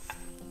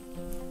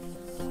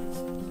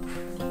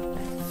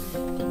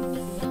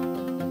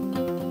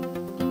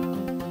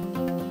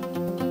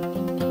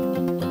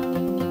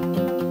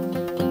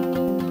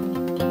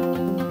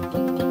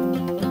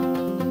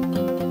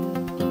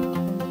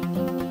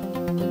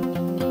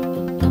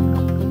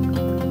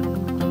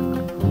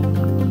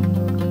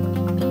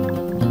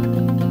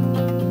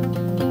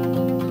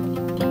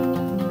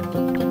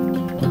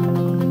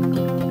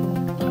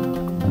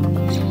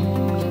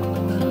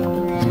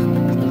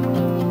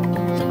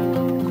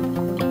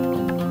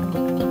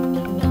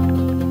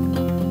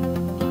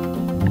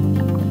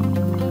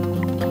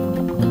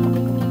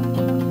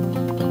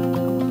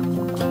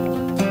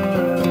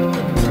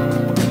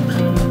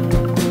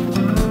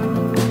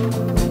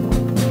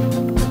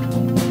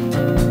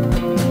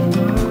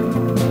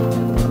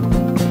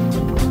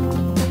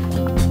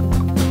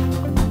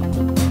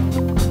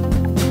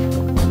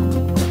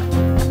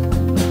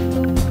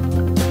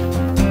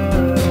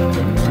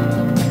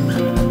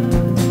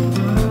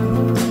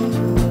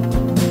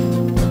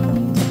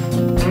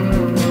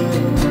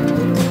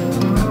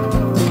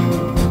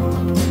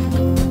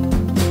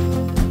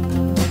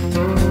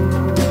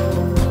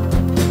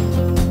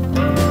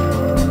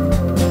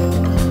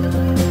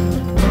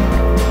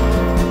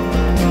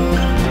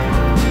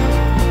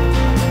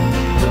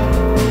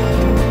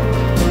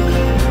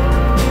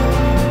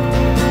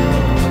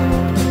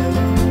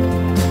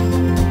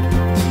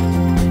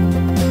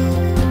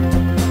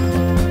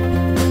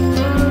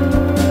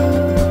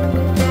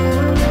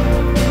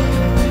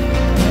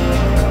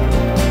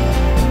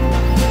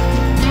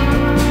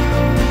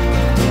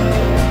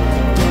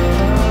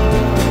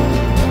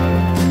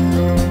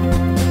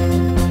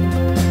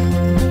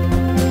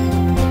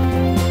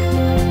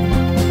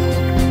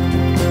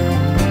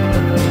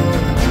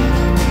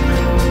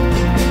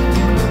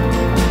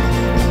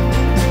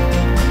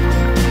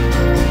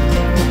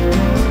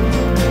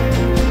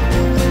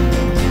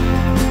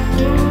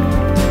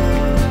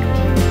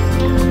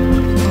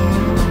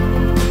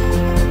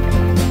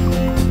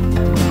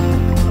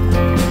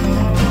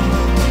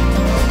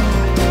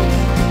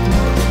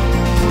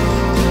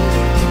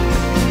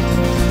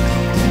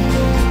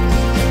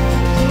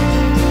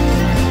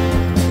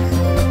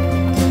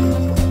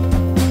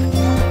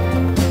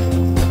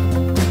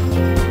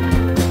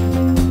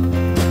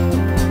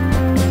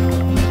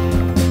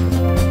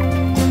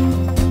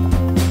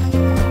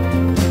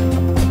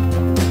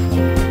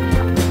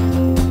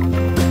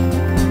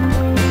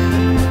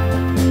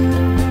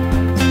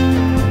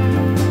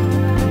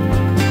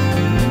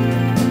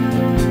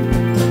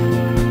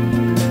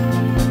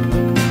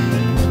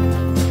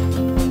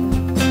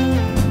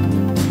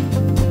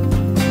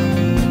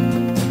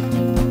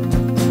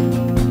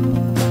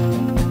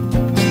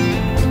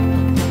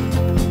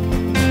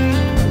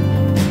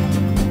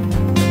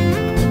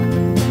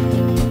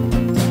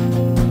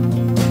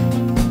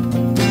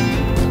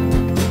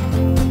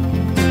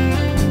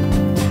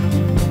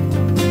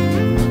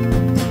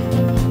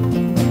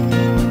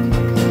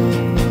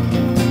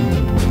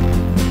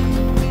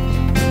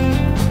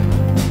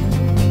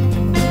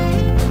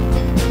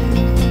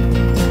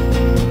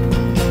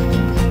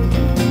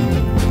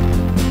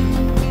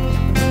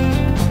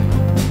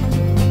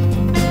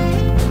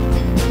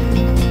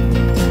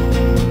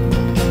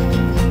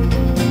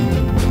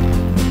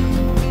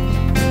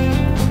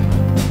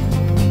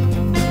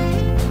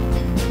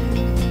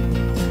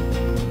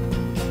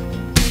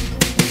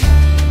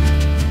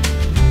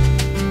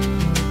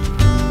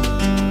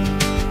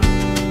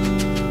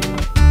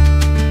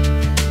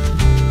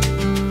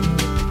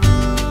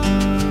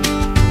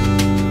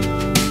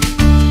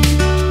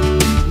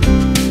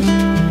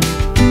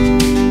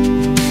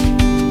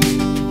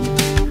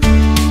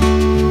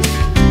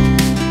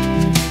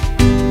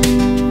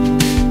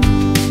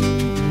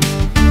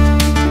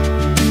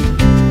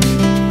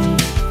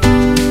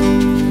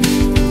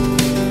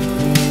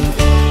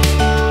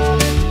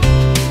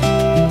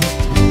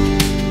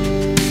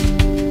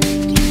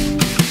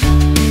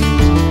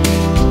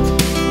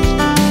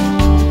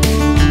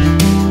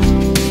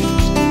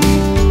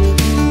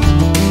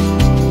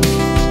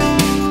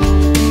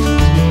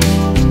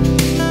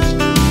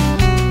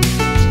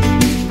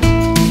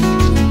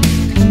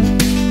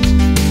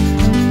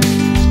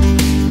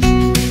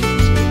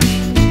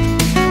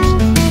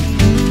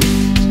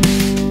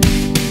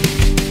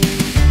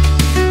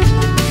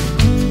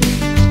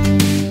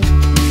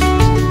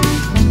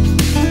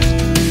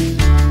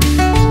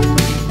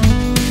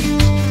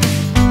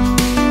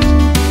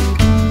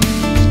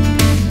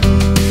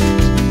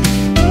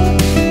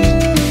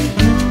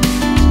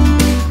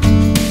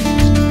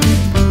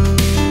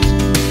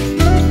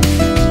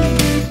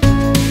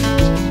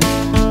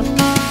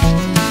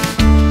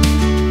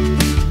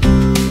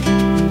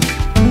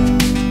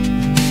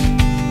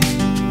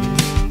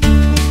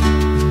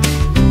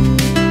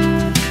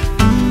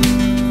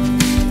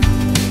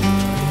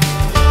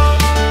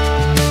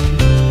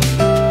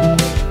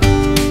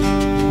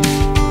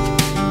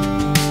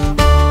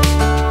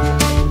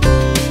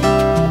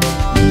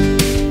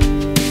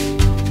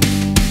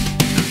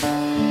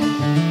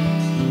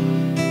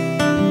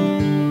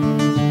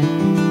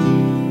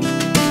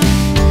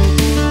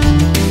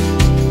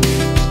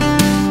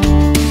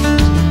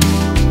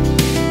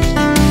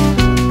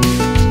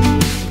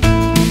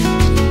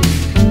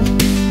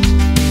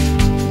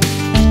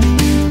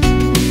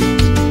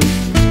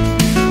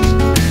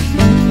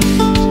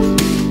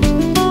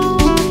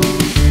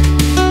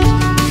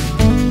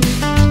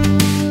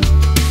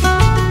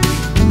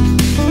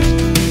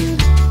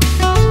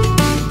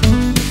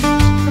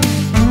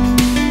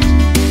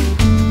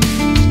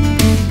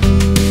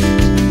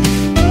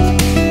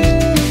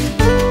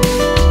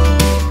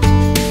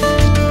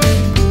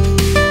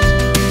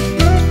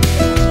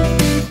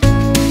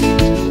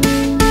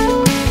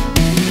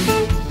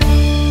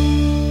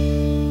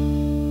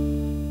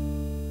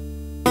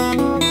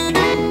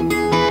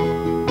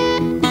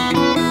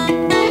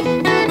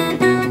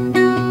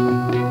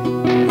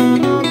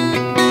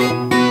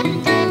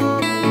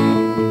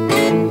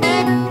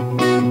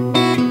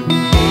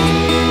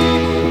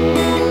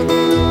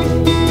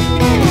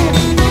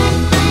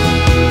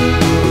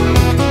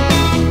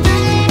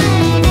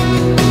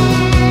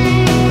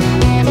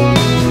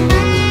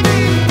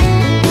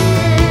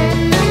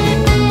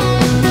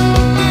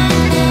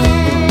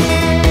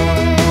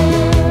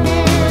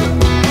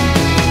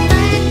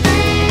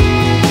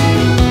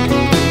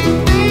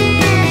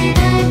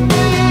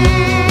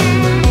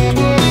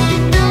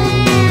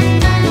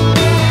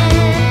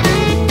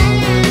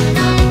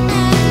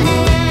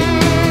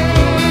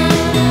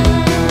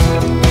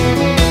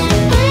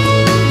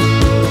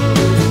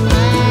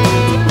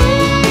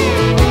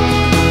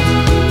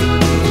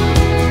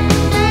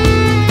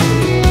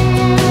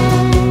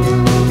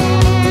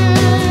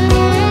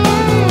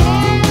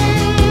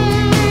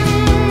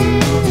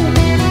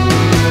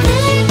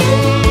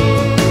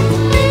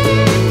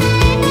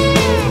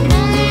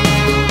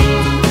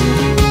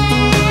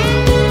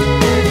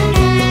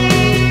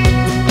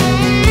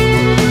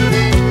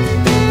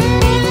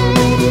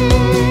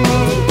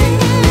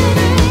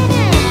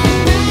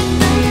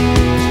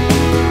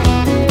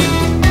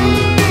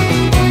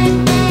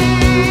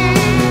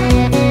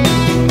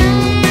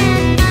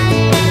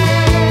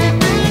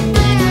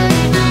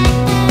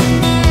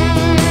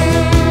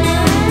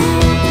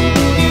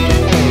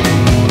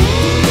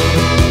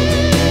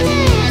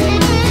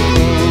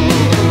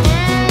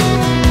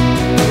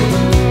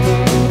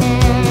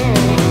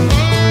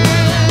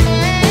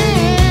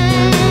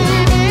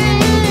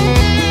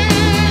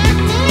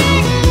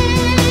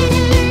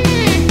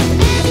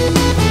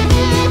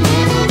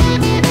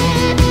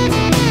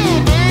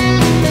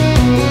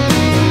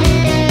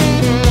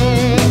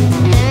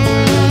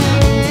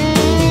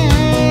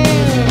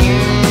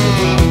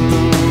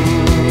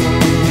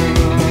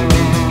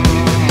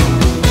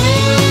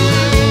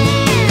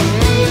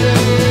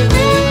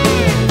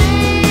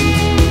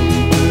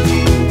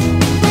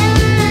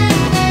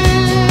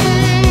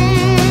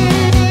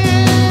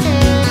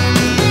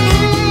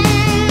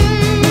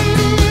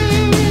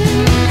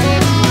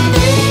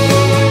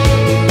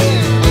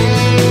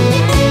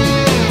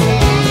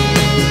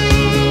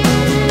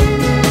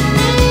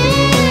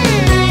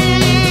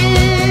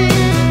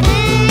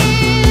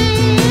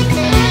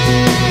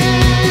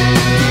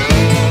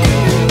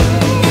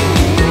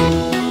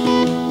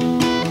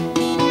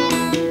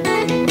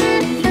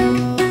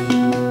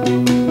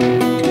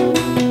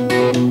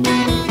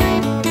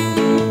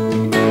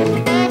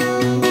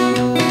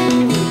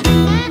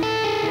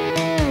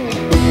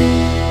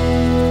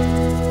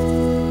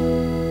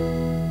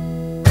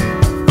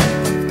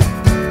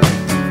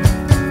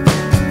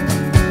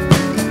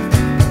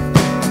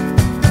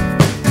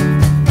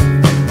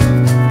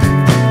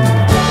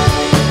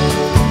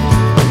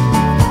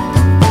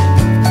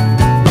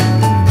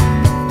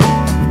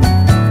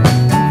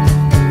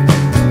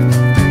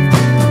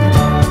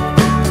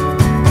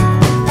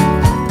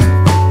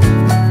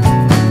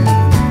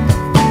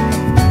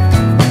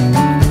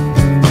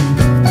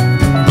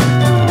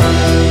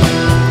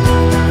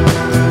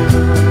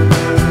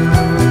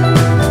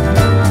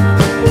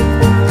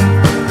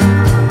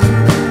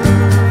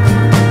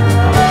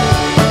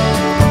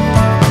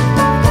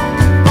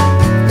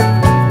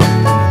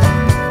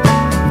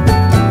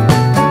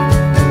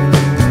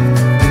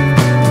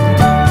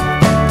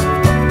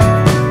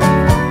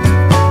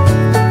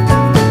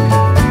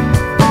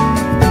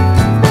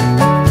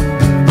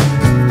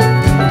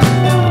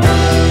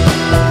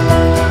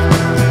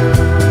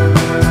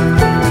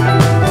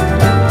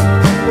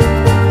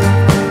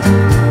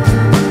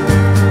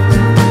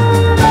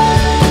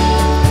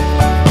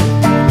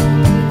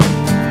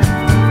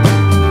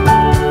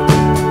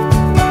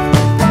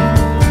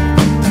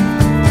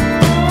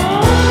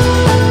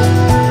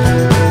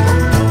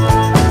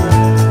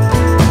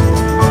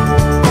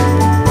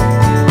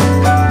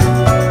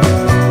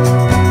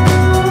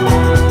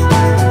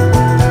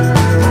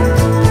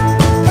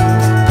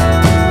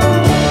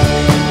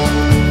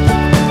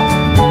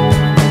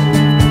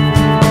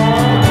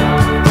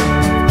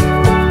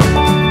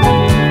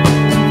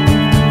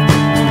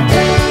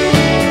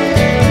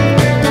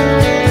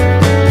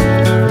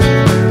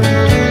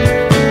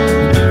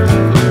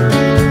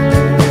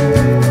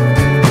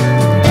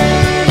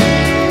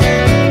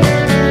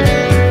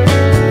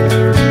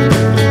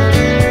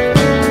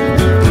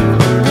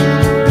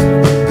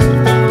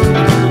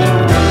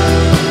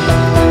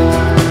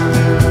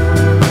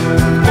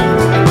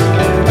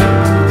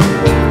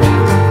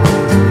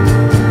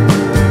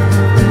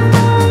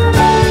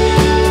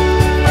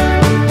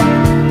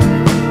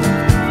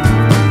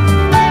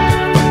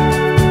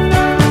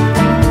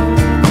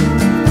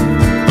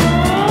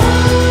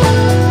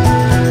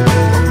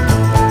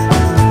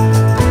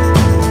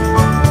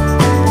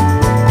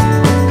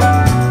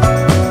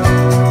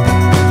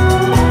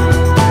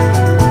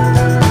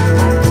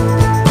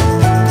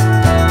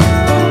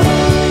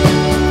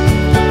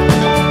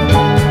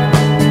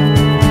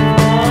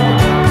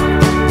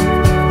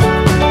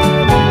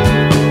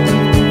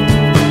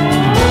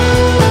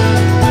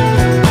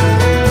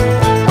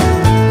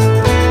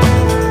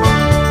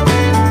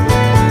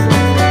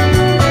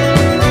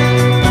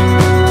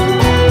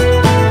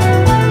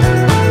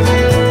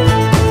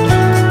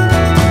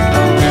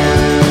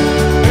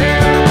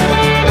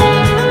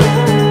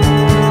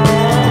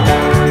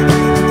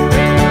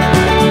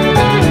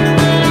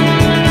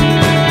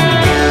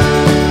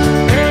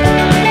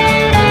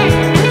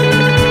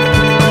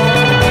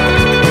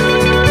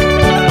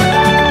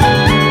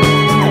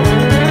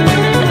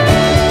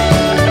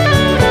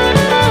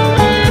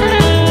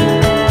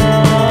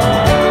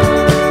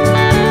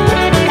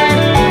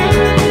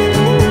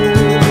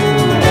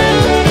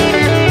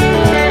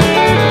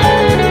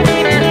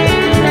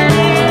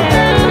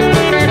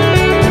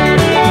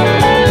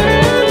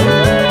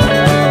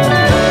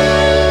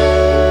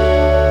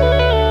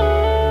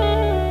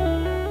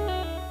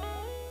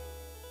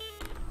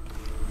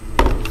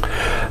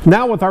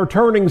 Now with our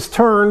turnings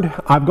turned,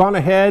 I've gone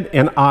ahead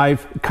and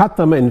I've cut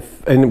them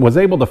and was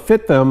able to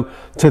fit them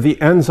to the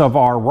ends of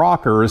our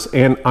rockers,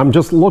 and I'm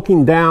just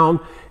looking down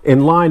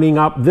and lining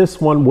up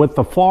this one with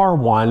the far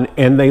one,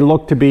 and they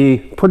look to be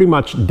pretty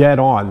much dead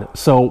on,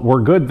 so we're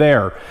good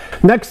there.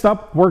 Next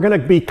up, we're going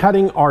to be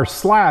cutting our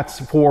slats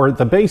for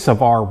the base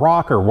of our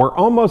rocker. We're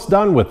almost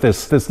done with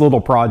this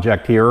little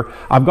project here.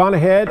 I've gone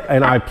ahead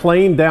and I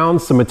planed down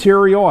some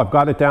material. I've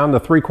got it down to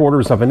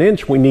 3/4 of an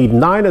inch. We need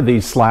 9 of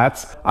these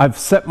slats. I've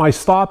set my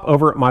stop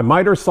over at my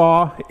miter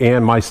saw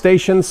and my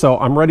station, so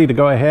I'm ready to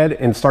go ahead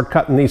and start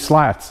cutting these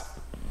slats.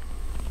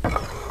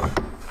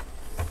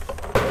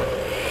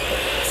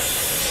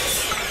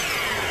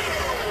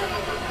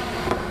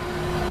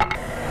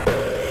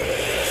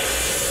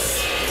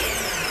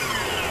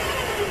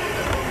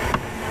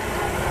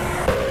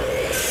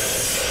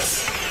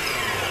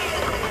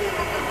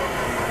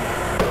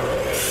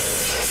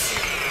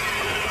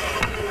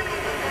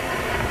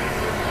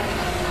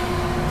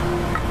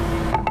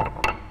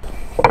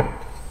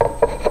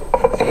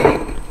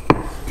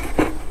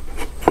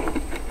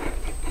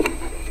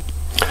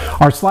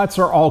 Our slats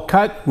are all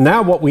cut.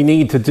 Now what we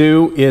need to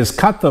do is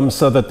cut them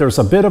so that there's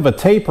a bit of a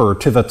taper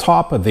to the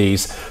top of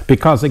these,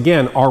 because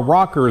again, our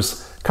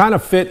rockers kind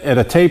of fit at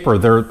a taper.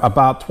 They're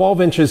about 12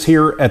 inches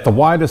here at the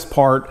widest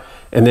part,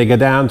 and they go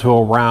down to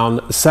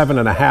around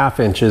 7.5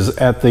 inches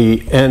at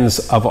the ends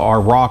of our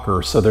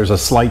rocker. So there's a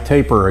slight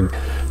taper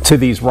to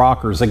these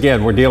rockers.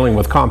 Again, we're dealing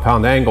with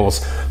compound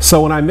angles. So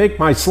when I make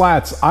my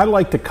slats, I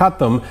like to cut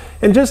them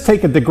and just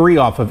take a degree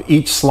off of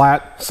each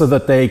slat so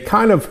that they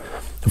kind of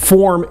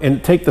form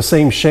and take the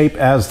same shape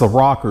as the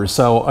rockers.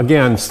 So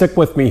again, stick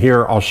with me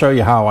here. I'll show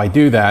you how I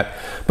do that.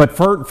 But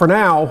for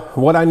now,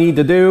 what I need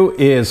to do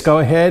is go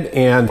ahead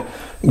and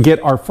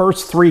get our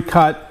first 3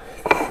 cut,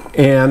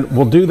 and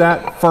we'll do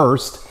that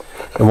first,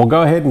 and we'll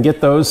go ahead and get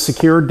those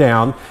secured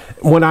down.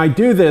 When I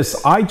do this,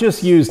 I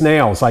just use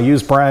nails. I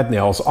use brad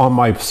nails on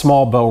my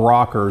small bow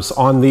rockers.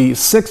 On the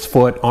 6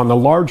 foot, on the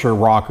larger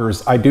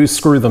rockers, I do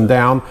screw them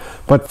down,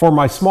 but for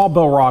my small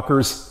bow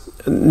rockers,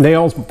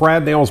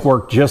 brad nails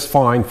work just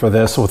fine for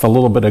this with a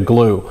little bit of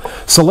glue.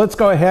 So let's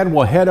go ahead,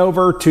 we'll head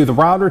over to the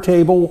router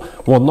table,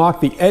 we'll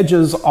knock the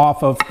edges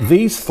off of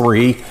these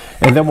 3,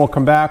 and then we'll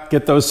come back,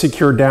 get those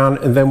secured down,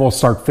 and then we'll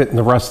start fitting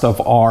the rest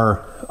of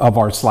our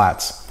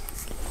slats.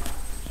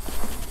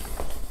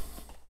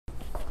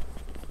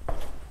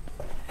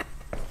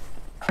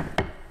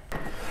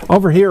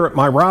 Over here at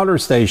my router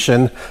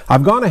station,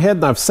 I've gone ahead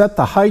and I've set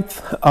the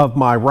height of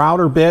my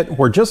router bit.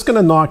 We're just going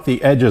to knock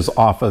the edges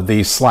off of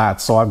these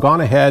slats. So I've gone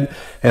ahead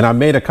and I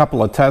made a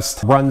couple of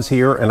test runs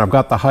here, and I've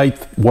got the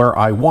height where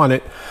I want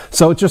it.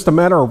 So it's just a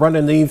matter of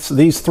running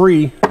these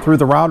 3 through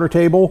the router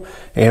table,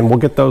 and we'll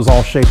get those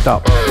all shaped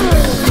up.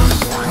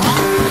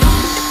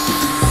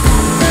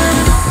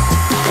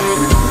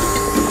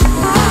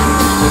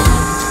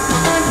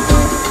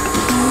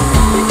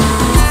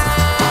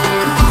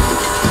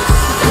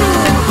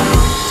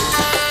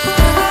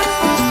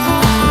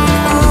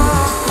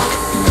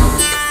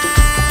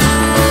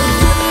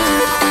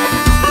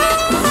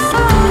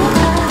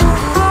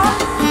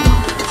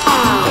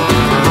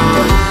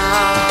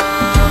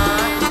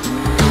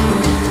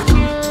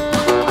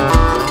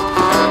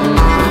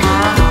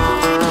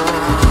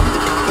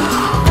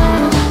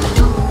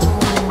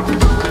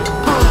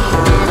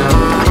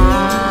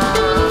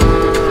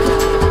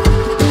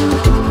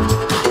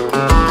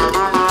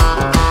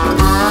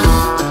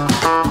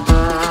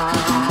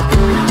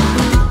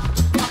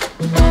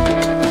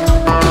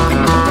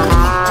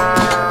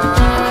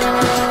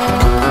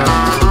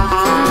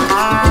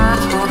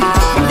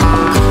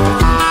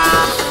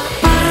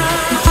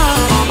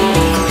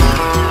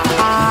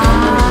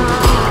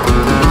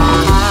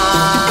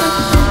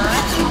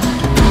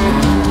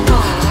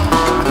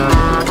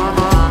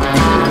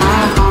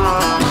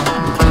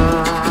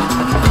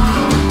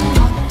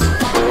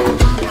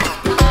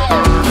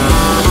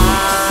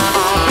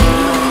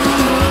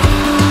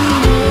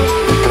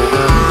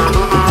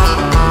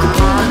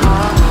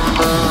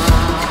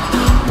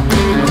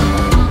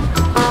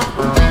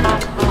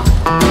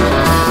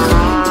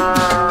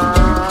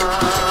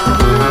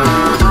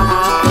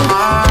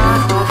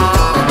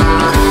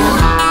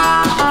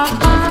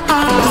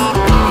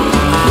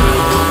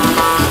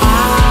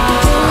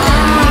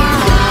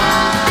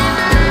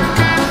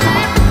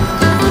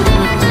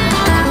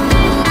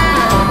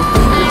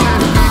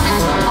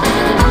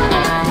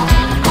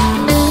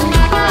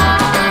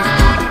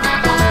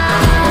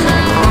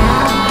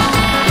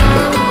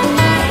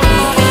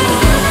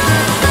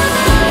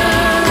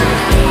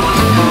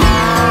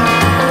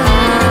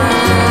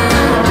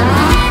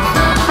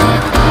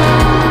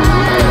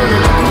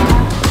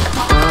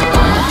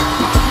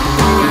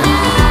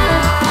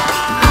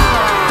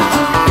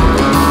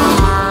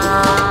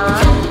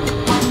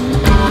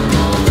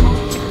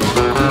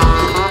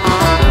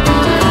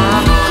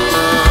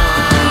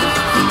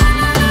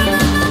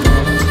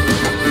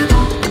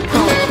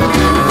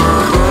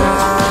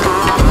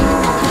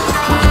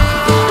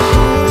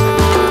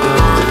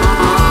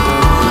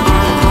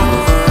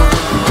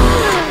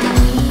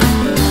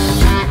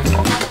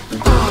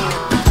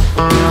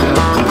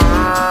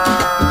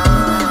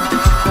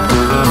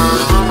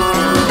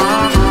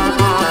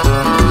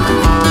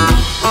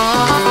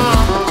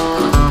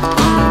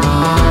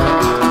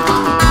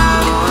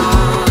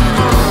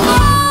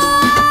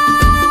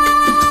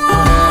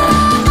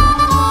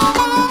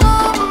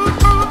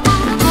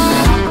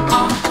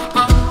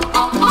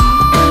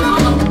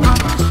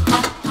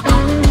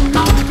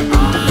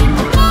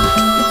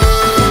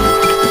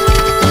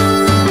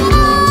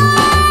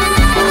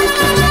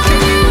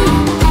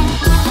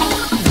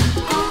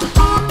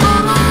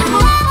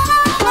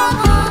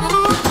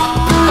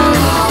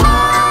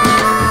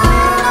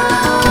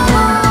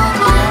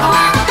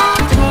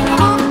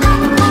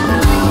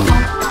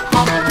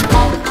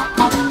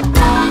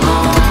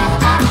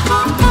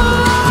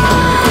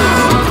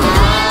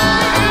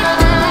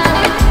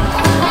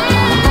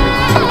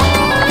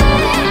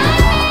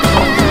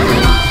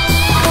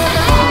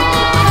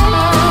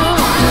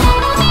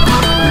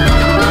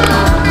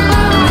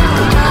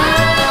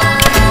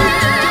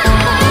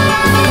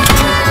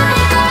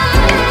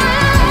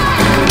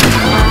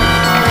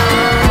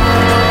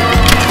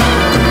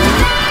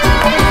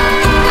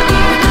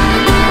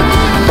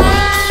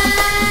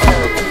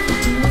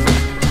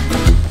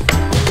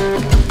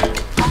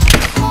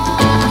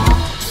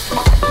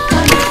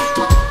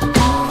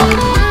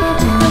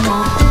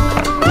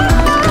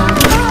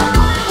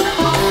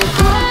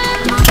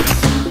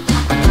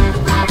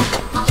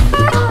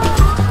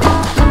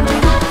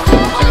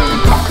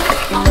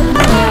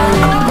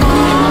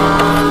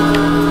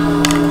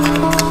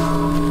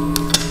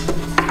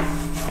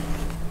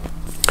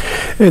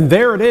 And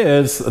there it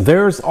is.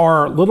 There's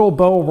our little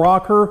bow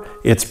rocker.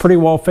 It's pretty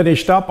well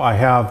finished up. I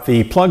have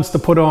the plugs to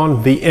put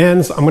on the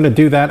ends. I'm going to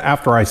do that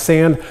after I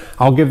sand.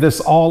 I'll give this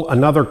all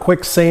another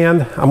quick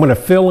sand. I'm going to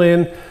fill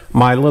in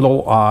my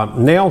little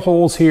nail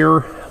holes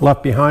here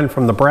left behind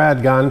from the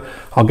brad gun.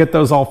 I'll get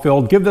those all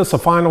filled, give this a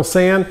final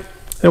sand,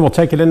 and we'll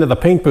take it into the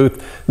paint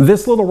booth.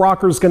 This little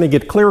rocker is going to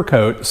get clear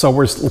coat, so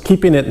we're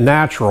keeping it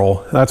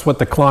natural. That's what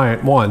the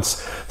client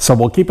wants. So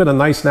we'll keep it a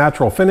nice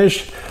natural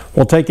finish.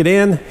 We'll take it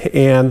in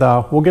and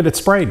we'll get it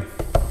sprayed.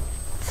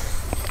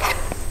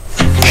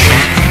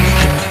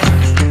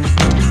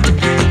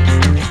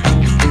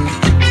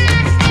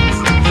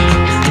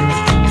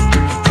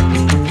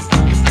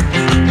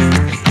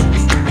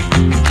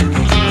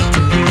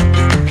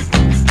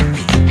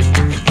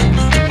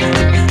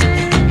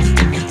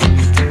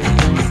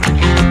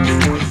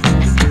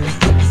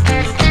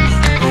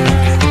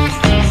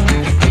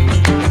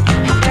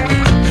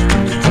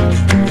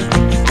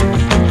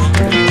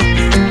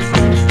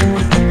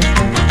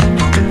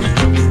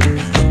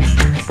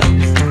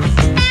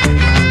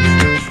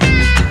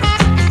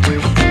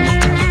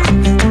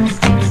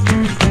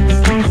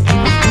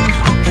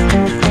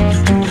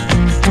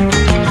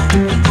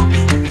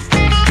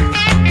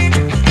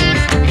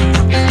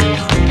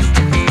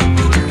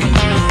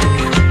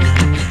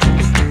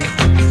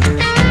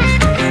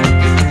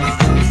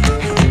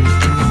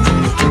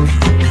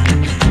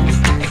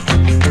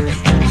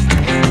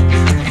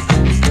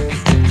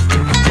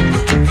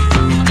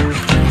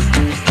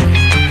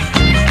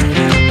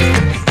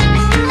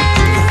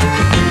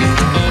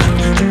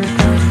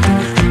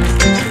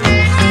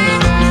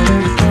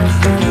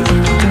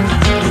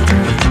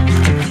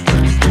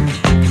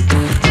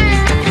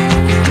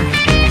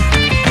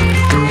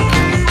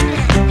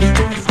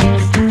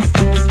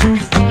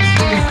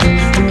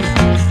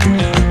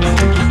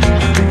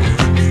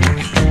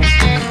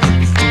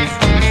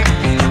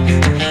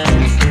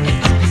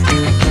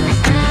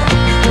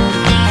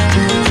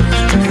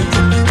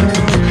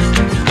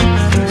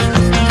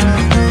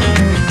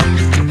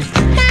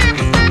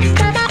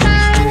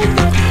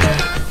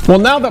 Well,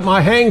 now that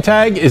my hang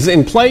tag is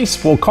in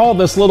place, we'll call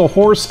this little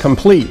horse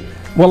complete.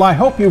 Well, I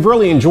hope you've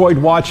really enjoyed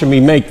watching me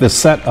make this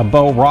set of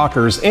bow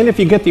rockers, and if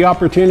you get the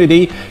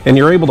opportunity and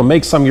you're able to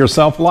make some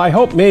yourself, well, I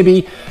hope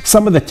maybe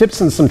some of the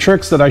tips and some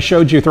tricks that I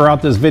showed you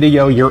throughout this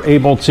video you're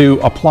able to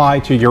apply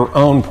to your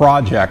own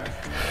project.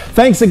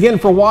 Thanks again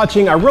for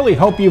watching. I really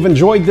hope you've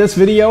enjoyed this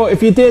video.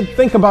 If you did,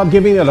 think about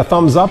giving it a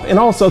thumbs up and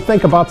also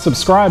think about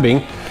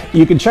subscribing.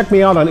 You can check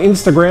me out on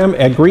Instagram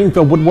at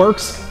Greenfield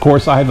Woodworks. Of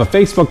course, I have a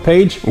Facebook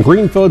page,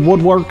 Greenfield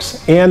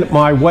Woodworks, and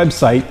my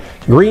website,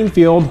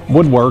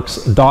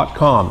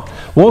 greenfieldwoodworks.com.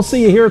 We'll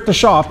see you here at the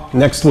shop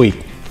next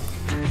week.